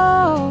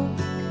dark,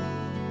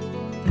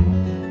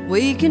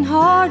 we can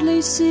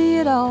hardly see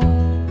it all.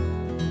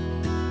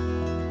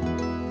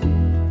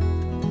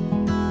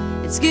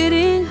 It's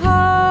getting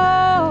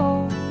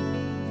hard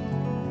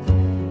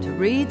to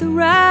read the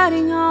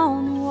writing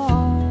on the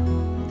wall.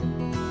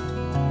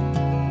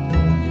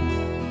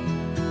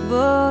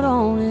 But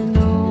on and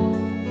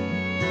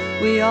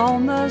on we all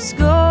must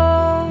go,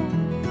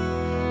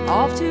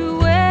 off to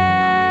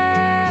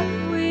where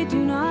we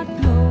do not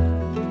know.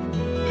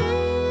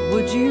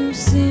 Would you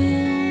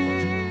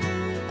send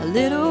a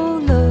little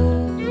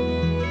love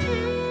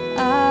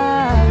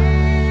our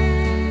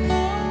way,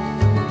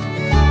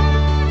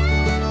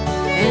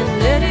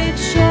 and let it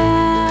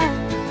shine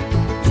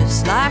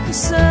just like the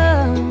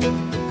sun?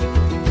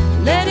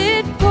 Let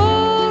it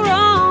pour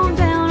on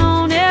down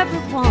on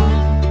everyone.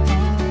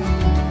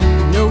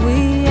 I know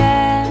we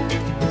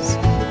ask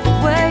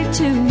way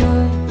too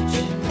much,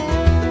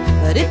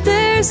 but if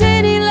there's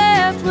any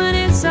left when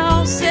it's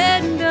all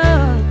said and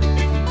done,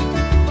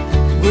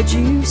 would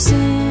you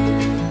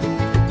send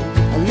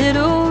a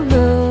little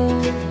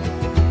love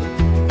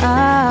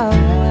our way?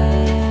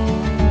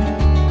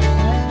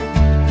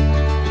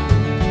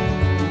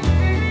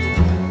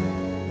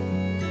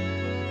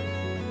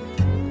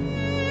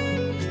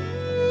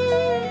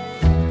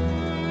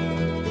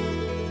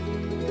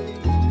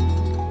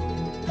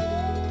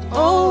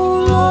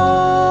 Oh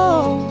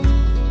Lord,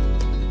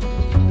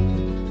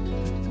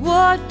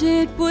 what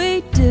did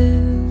we do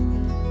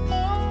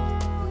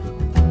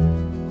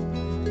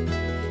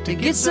to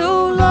get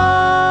so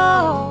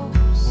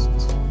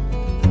lost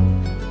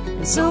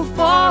and so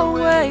far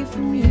away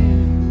from you?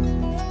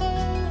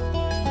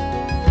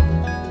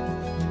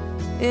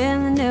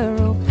 In the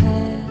narrow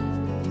path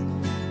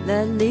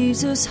that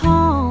leads us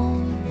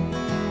home,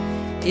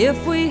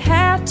 if we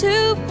have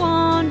to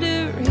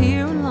wander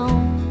here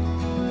alone,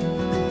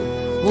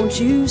 won't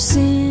you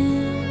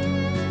send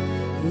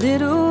a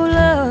little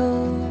love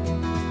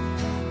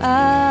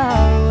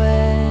our way?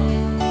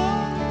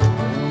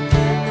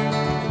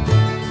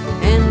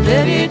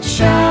 Let it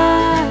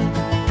shine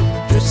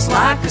just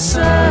like the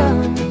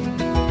sun.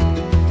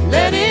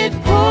 Let it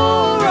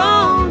pour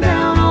on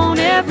down on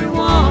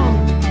everyone.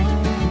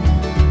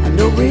 I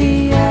know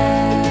we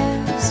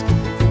ask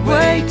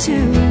way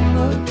too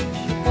much,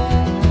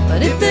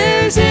 but if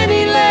there's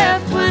any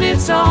left when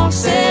it's all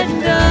said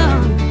and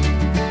done,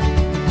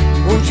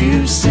 won't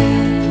you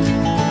send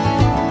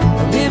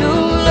a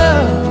little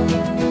love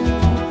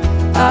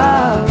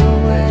our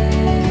way?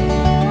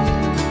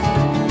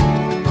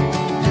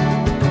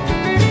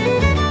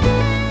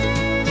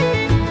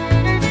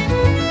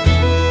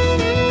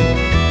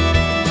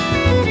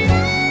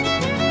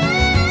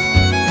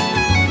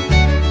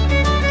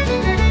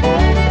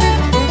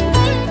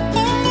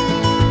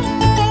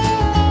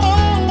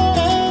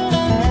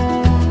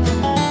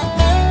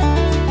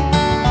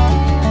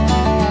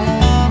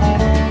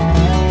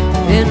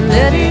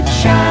 Let it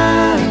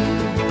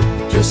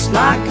shine just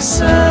like the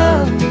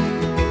sun,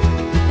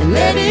 and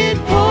let it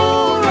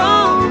pour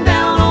on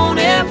down on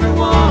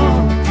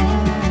everyone.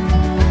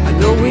 I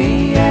know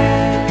we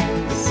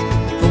ask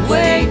for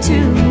way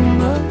too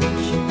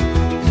much,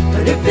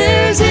 but if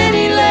there's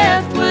any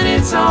left when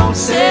it's all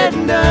said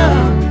and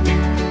done,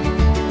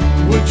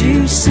 would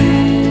you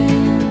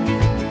send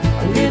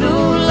a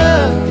little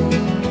love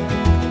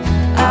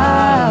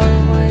our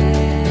way?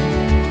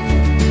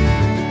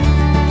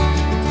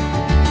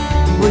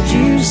 Would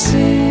you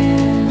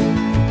send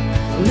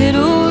a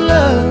little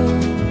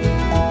love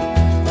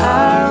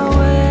our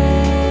way?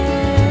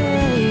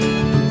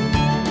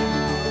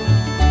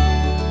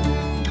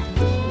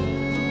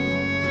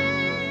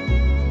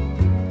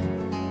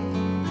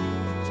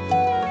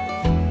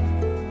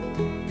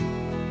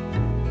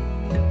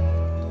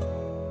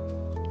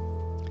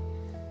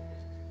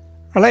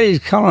 Our Lady is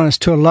calling us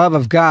to a love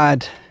of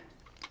God,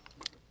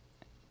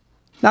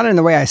 not in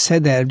the way I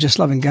said that, of just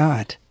loving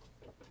God,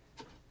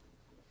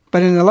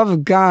 but in the love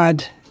of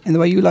God and the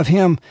way you love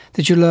Him,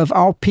 that you love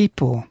all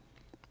people,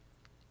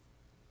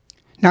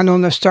 not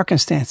knowing their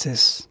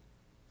circumstances,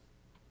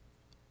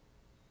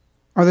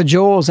 or the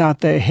Joels out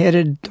there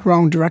headed the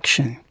wrong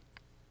direction.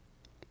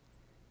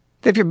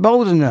 That if you're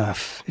bold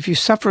enough, if you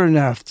suffer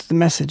enough to the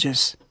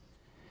messages,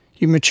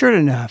 you've matured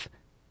enough,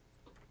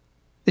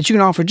 that you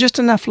can offer just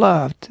enough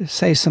love to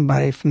save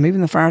somebody from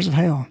even the fires of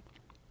hell.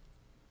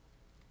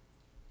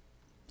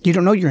 You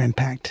don't know your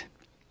impact.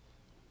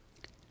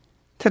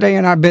 Today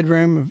in our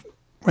bedroom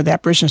where the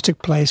apparitions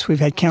took place, we've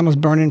had candles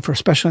burning for a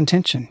special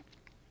intention.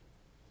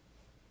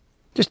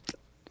 Just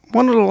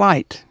one little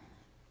light.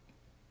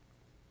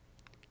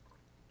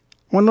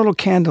 One little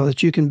candle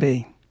that you can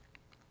be.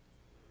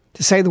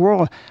 to save the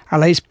world. Our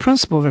Lady's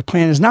principle of her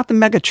plan is not the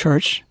mega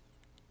church,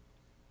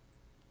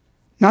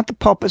 not the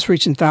pulpits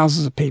reaching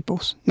thousands of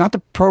people, not the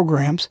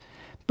programs,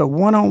 but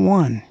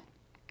one-on-one,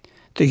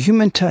 the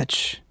human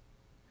touch,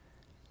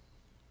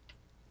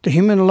 the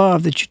human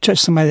love that you touch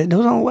somebody that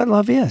doesn't know what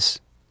love is.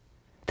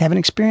 They haven't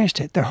experienced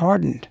it. They're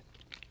hardened.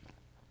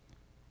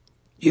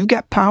 You've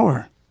got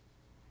power.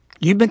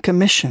 You've been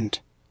commissioned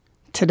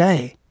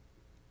today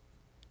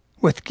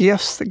with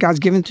gifts that God's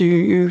given to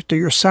you through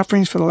your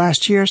sufferings for the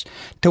last years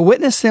to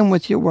witness them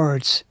with your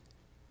words,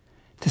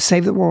 to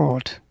save the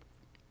world.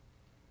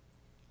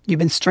 You've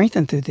been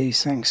strengthened through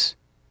these things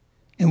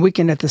and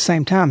weakened at the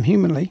same time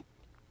humanly,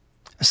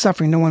 a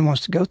suffering no one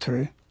wants to go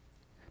through.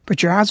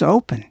 But your eyes are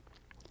open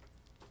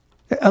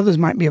that others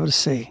might be able to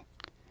see.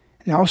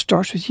 It all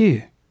starts with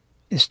you.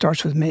 It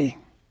starts with me.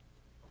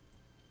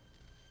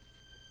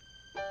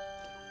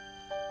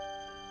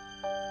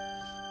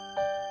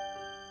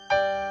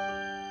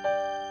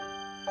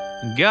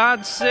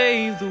 God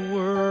save the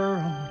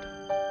world.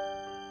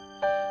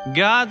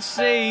 God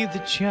save the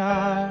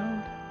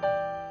child.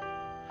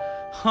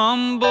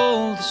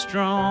 Humble the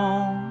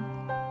strong.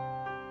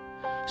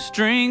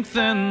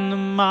 Strengthen the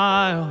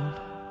mild.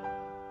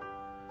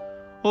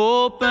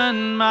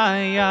 Open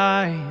my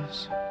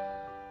eyes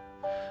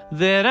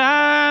that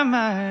I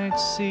might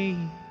see.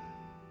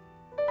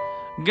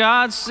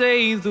 God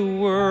save the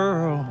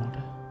world,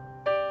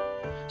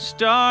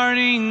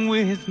 starting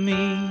with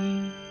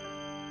me.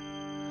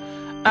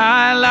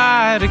 I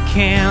light a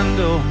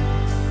candle,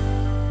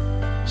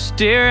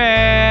 stare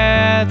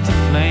at the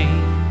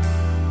flame.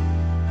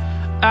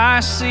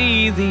 I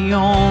see the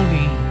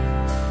only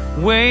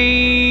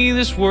way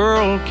this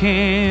world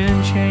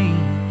can change.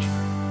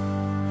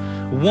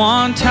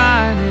 One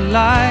tiny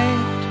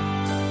light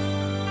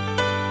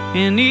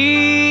in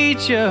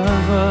each of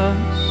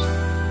us,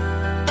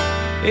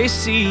 a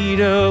seed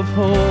of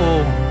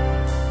hope,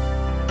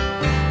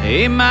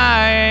 a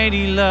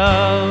mighty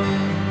love.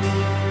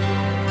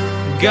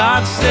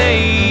 God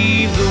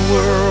save the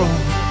world.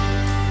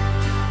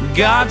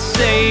 God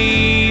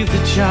save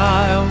the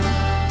child.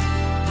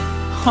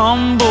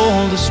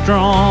 Humble the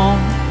strong.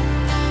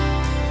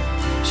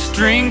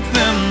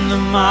 Strengthen the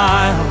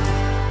mild.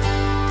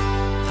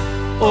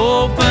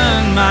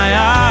 Open my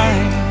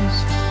eyes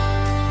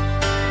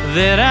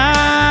that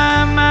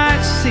I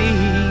might see.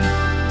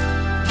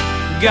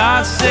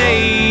 God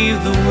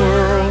save the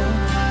world,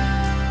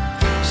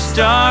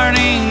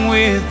 starting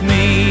with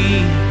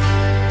me.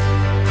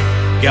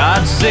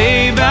 God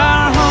save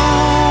our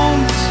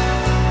homes.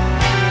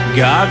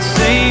 God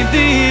save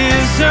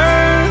this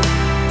earth.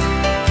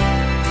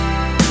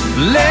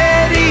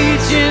 Let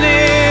each and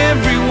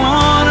every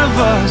one of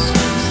us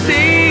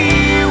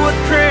see what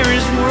prayer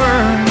is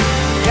worth.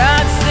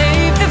 God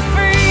save the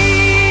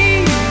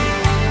free.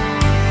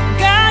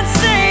 God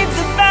save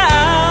the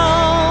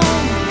bound.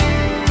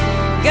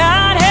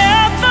 God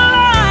help the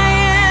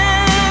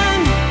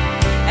lion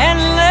and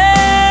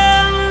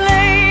lamb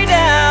lay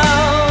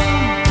down.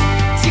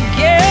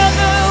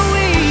 Together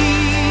we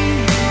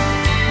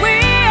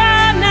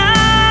are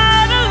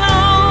not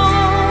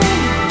alone.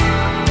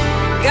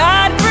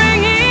 God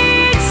bring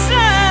each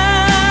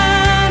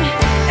son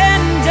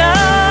and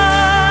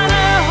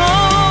daughter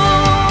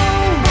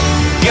home.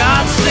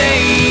 God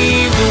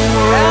save the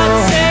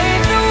world.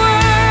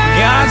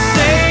 God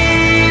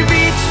save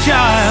each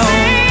child.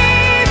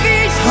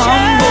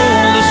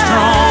 Humble the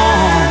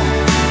strong.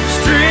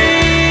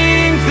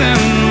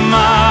 Strengthen the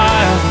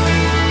mild.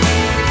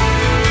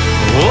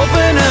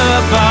 Open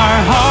up our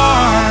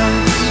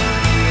hearts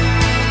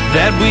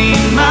that we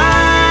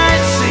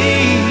might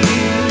see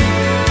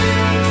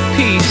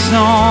peace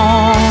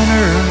on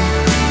earth.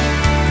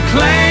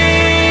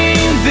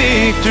 Claim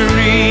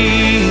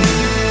victory.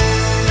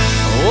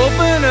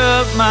 Open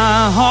up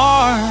my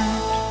heart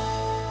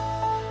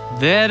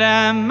that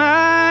I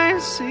might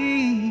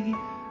see.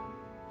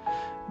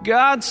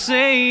 God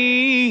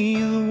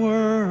save the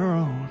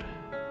world,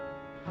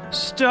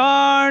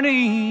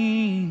 starting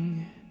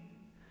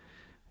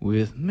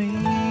with me.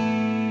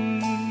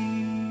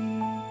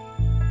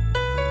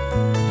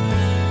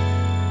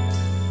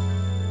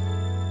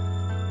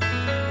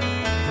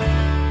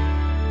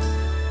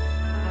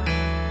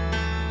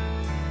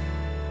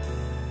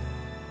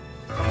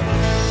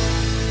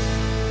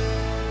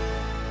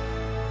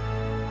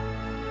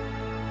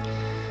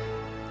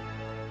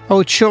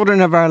 O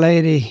children of Our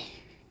Lady,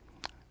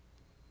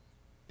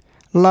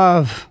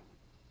 love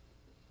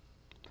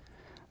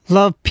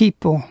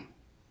people.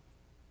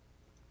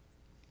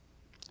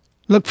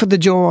 Look for the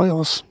joy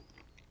oils.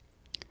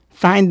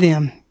 Find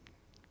them.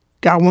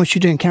 God wants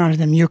you to encounter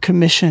them. You're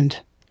commissioned.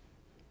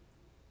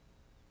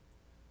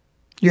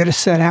 You're to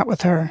set out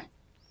with her.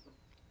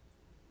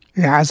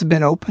 Your eyes have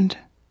been opened,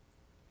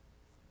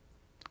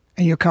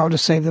 and you're called to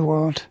save the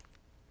world.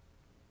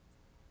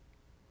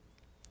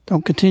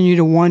 Don't continue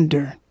to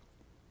wonder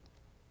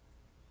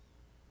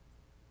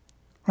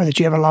or that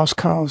you have a lost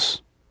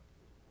cause.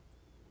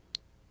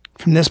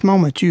 From this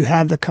moment, you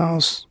have the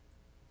cause.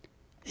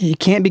 And you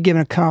can't be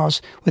given a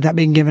cause without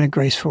being given a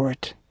grace for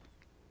it.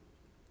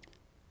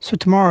 So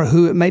tomorrow,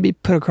 who it may be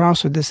put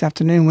across with this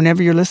afternoon,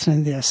 whenever you're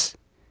listening to this,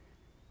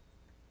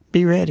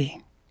 be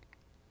ready.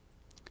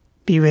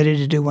 Be ready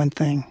to do one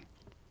thing.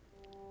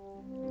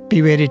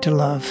 Be ready to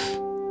love.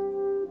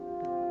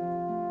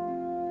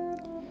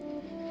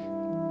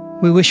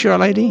 We wish you, Our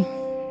Lady.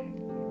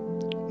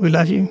 We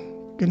love you.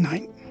 Good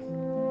night.